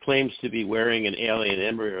course, he claims to be wearing an alien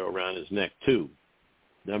embryo around his neck, too.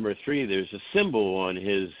 Number three, there's a symbol on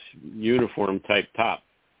his uniform-type top,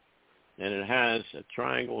 and it has a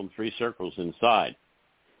triangle and 3 circles inside.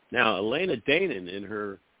 Now, Elena Danan, in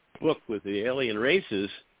her book with the alien races,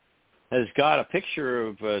 has got a picture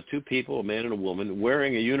of 2 people, a man and a woman,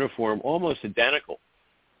 wearing a uniform almost identical.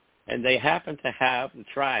 And they happen to have the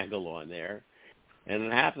triangle on there, and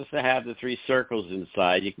it happens to have the 3 circles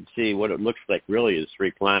inside. You can see what it looks like really is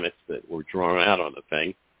 3 planets that were drawn out on the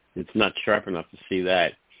thing. It's not sharp enough to see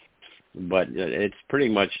that, but it's pretty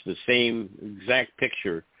much the same exact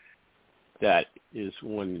picture that is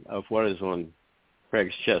of what is on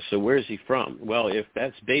Craig's chest. So where's he from? Well, if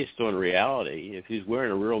that's based on reality, if he's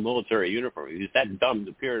wearing a real military uniform, he's that dumb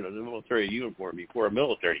to appear in a military uniform before a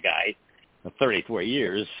military guy, 34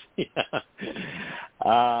 years.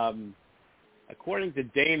 According to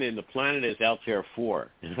Danon, the planet is Altair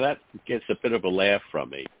 4. And that gets a bit of a laugh from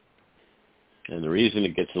me. And the reason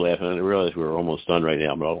it gets a laugh, and I realize we're almost done right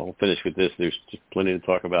now, but I'll finish with this. There's just plenty to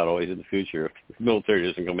talk about always in the future if the military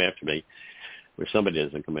doesn't come after me, or somebody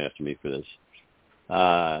doesn't come after me for this.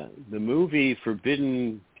 The movie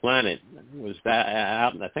Forbidden Planet was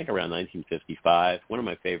out, I think, around 1955. One of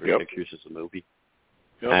my favorite pictures is the movie.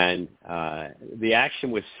 Yep. And the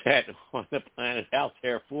action was set on the planet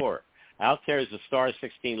Altair 4. Altair is a star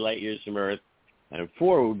 16 light years from Earth, and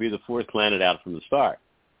 4 would be the fourth planet out from the star.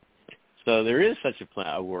 So there is such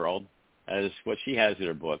a world as what she has in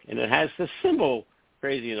her book, and it has the symbol,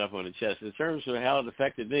 crazy enough, on the chest. In terms of how it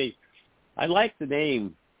affected me, I like the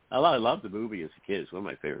name. I loved the movie as a kid. It's one of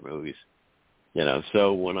my favorite movies.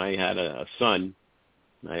 So when I had a son,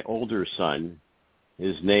 my older son,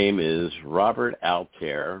 his name is Robert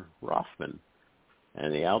Altair Rothman.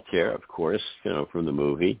 And the Altair, of course, from the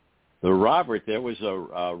movie. The Robert, there was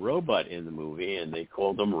a robot in the movie, and they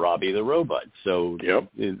called him Robbie the Robot. So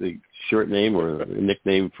the short name or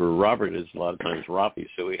nickname for Robert is a lot of times Robbie.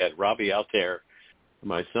 So we had Robbie Altair,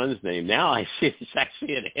 my son's name. Now I see it's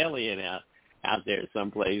actually an alien out there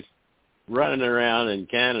someplace running around in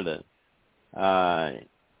Canada.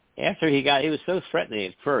 After he was so threatening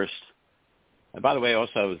at first. And by the way,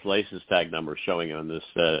 also his license tag number showing on this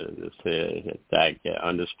tag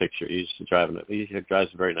on this picture. He drives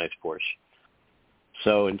a very nice Porsche.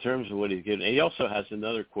 So in terms of what he's getting, he also has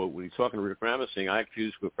another quote when he's talking to Rick Ramosing. I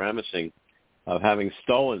accused Rick Ramosing of having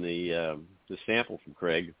stolen the sample from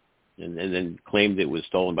Craig, and then claimed it was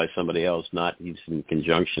stolen by somebody else. Not he's in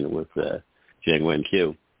conjunction with Jiang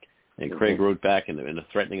Wen-Q. And Craig wrote back in a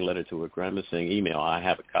threatening letter to Rick Ramosing email. I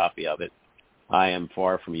have a copy of it. I am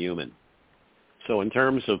far from human. So in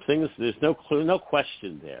terms of things, there's no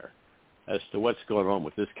question there as to what's going on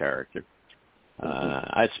with this character.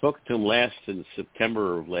 I spoke to him last in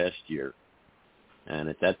September of last year, and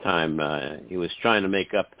at that time he was trying to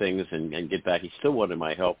make up things and get back. He still wanted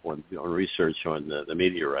my help on research on the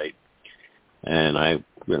meteorite, and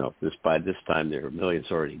by this time there were millions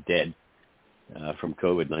already dead from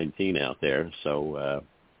COVID-19 out there. So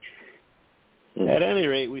at any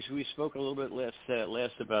rate, we spoke a little bit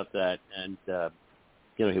last about that, and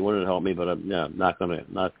he wanted to help me, but I'm not going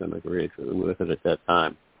to agree with it at that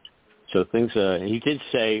time. So things he did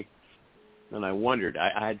say, and I wondered.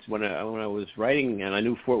 When I was writing, and I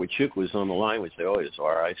knew Fort Huachuca was on the line, which they always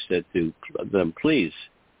are. I said to them, please,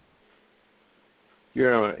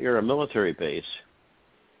 you're a military base,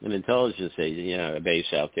 an intelligence agency,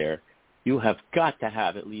 base out there. You have got to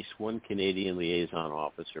have at least one Canadian liaison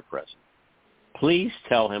officer present. Please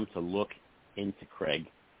tell him to look into Craig,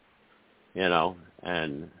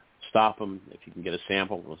 and stop him if you can get a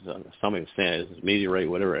sample, something, meteorite,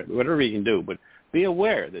 whatever you can do. But be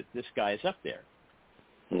aware that this guy is up there.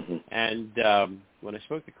 Mm-hmm. And when I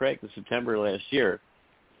spoke to Craig in September last year,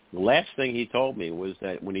 the last thing he told me was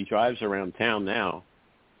that when he drives around town now,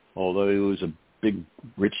 although he was a big,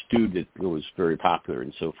 rich dude that was very popular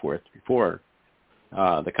and so forth before,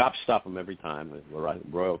 the cops stop him every time,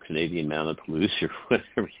 Royal Canadian Mounted Police or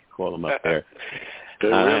whatever you call them up there. I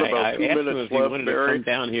asked him if he wanted to come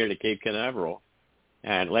down here to Cape Canaveral.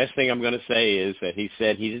 And last thing I'm going to say is that he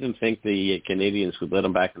said he didn't think the Canadians would let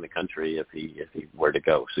him back in the country if he were to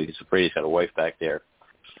go. So he's afraid he's got a wife back there,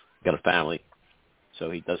 got a family, so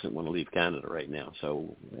he doesn't want to leave Canada right now.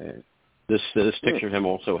 So this picture of him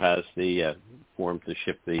also has the form to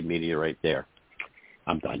ship the meteorite there.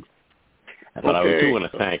 I'm done. But I do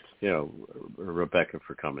want to thank Rebecca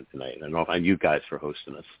for coming tonight, and you guys for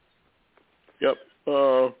hosting us. Yep.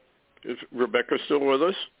 Is Rebecca still with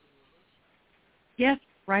us? Yes,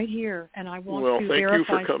 right here, and I want to verify. Well, thank you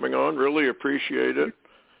for coming on. Really appreciate it.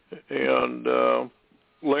 And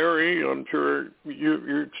Larry, I'm sure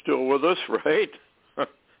you're still with us, right?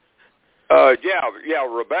 Yeah.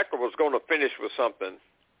 Rebecca was going to finish with something.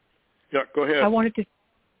 Yeah, go ahead. I wanted to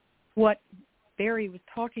what Barry was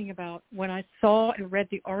talking about when I saw and read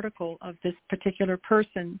the article of this particular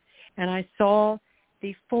person, and I saw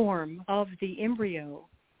the form of the embryo.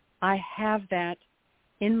 I have that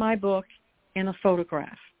in my book in a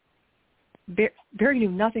photograph. Barry knew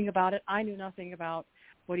nothing about it. I knew nothing about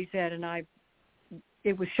what he said, and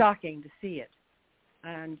it was shocking to see it.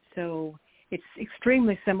 And so it's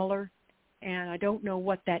extremely similar, and I don't know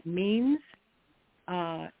what that means,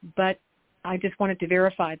 but I just wanted to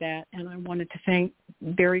verify that, and I wanted to thank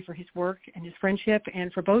Barry for his work and his friendship,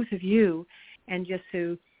 and for both of you, and just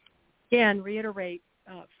to, again, reiterate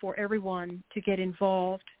for everyone to get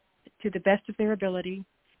involved to the best of their ability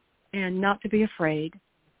and not to be afraid,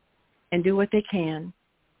 and do what they can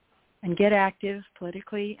and get active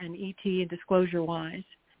politically and ET and disclosure-wise,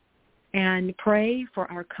 and pray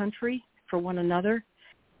for our country, for one another,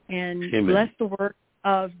 and Amen. bless the work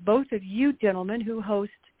of both of you gentlemen who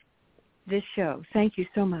host this show. Thank you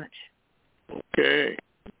so much. Okay.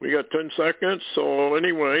 We got 10 seconds. So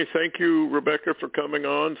anyway, thank you, Rebecca, for coming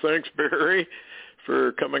on. Thanks, Barry,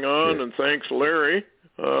 for coming on, and thanks, Larry.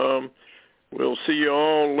 We'll see you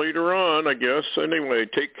all later on, I guess. Anyway,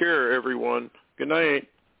 take care, everyone. Good night.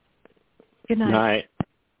 Good night. Night.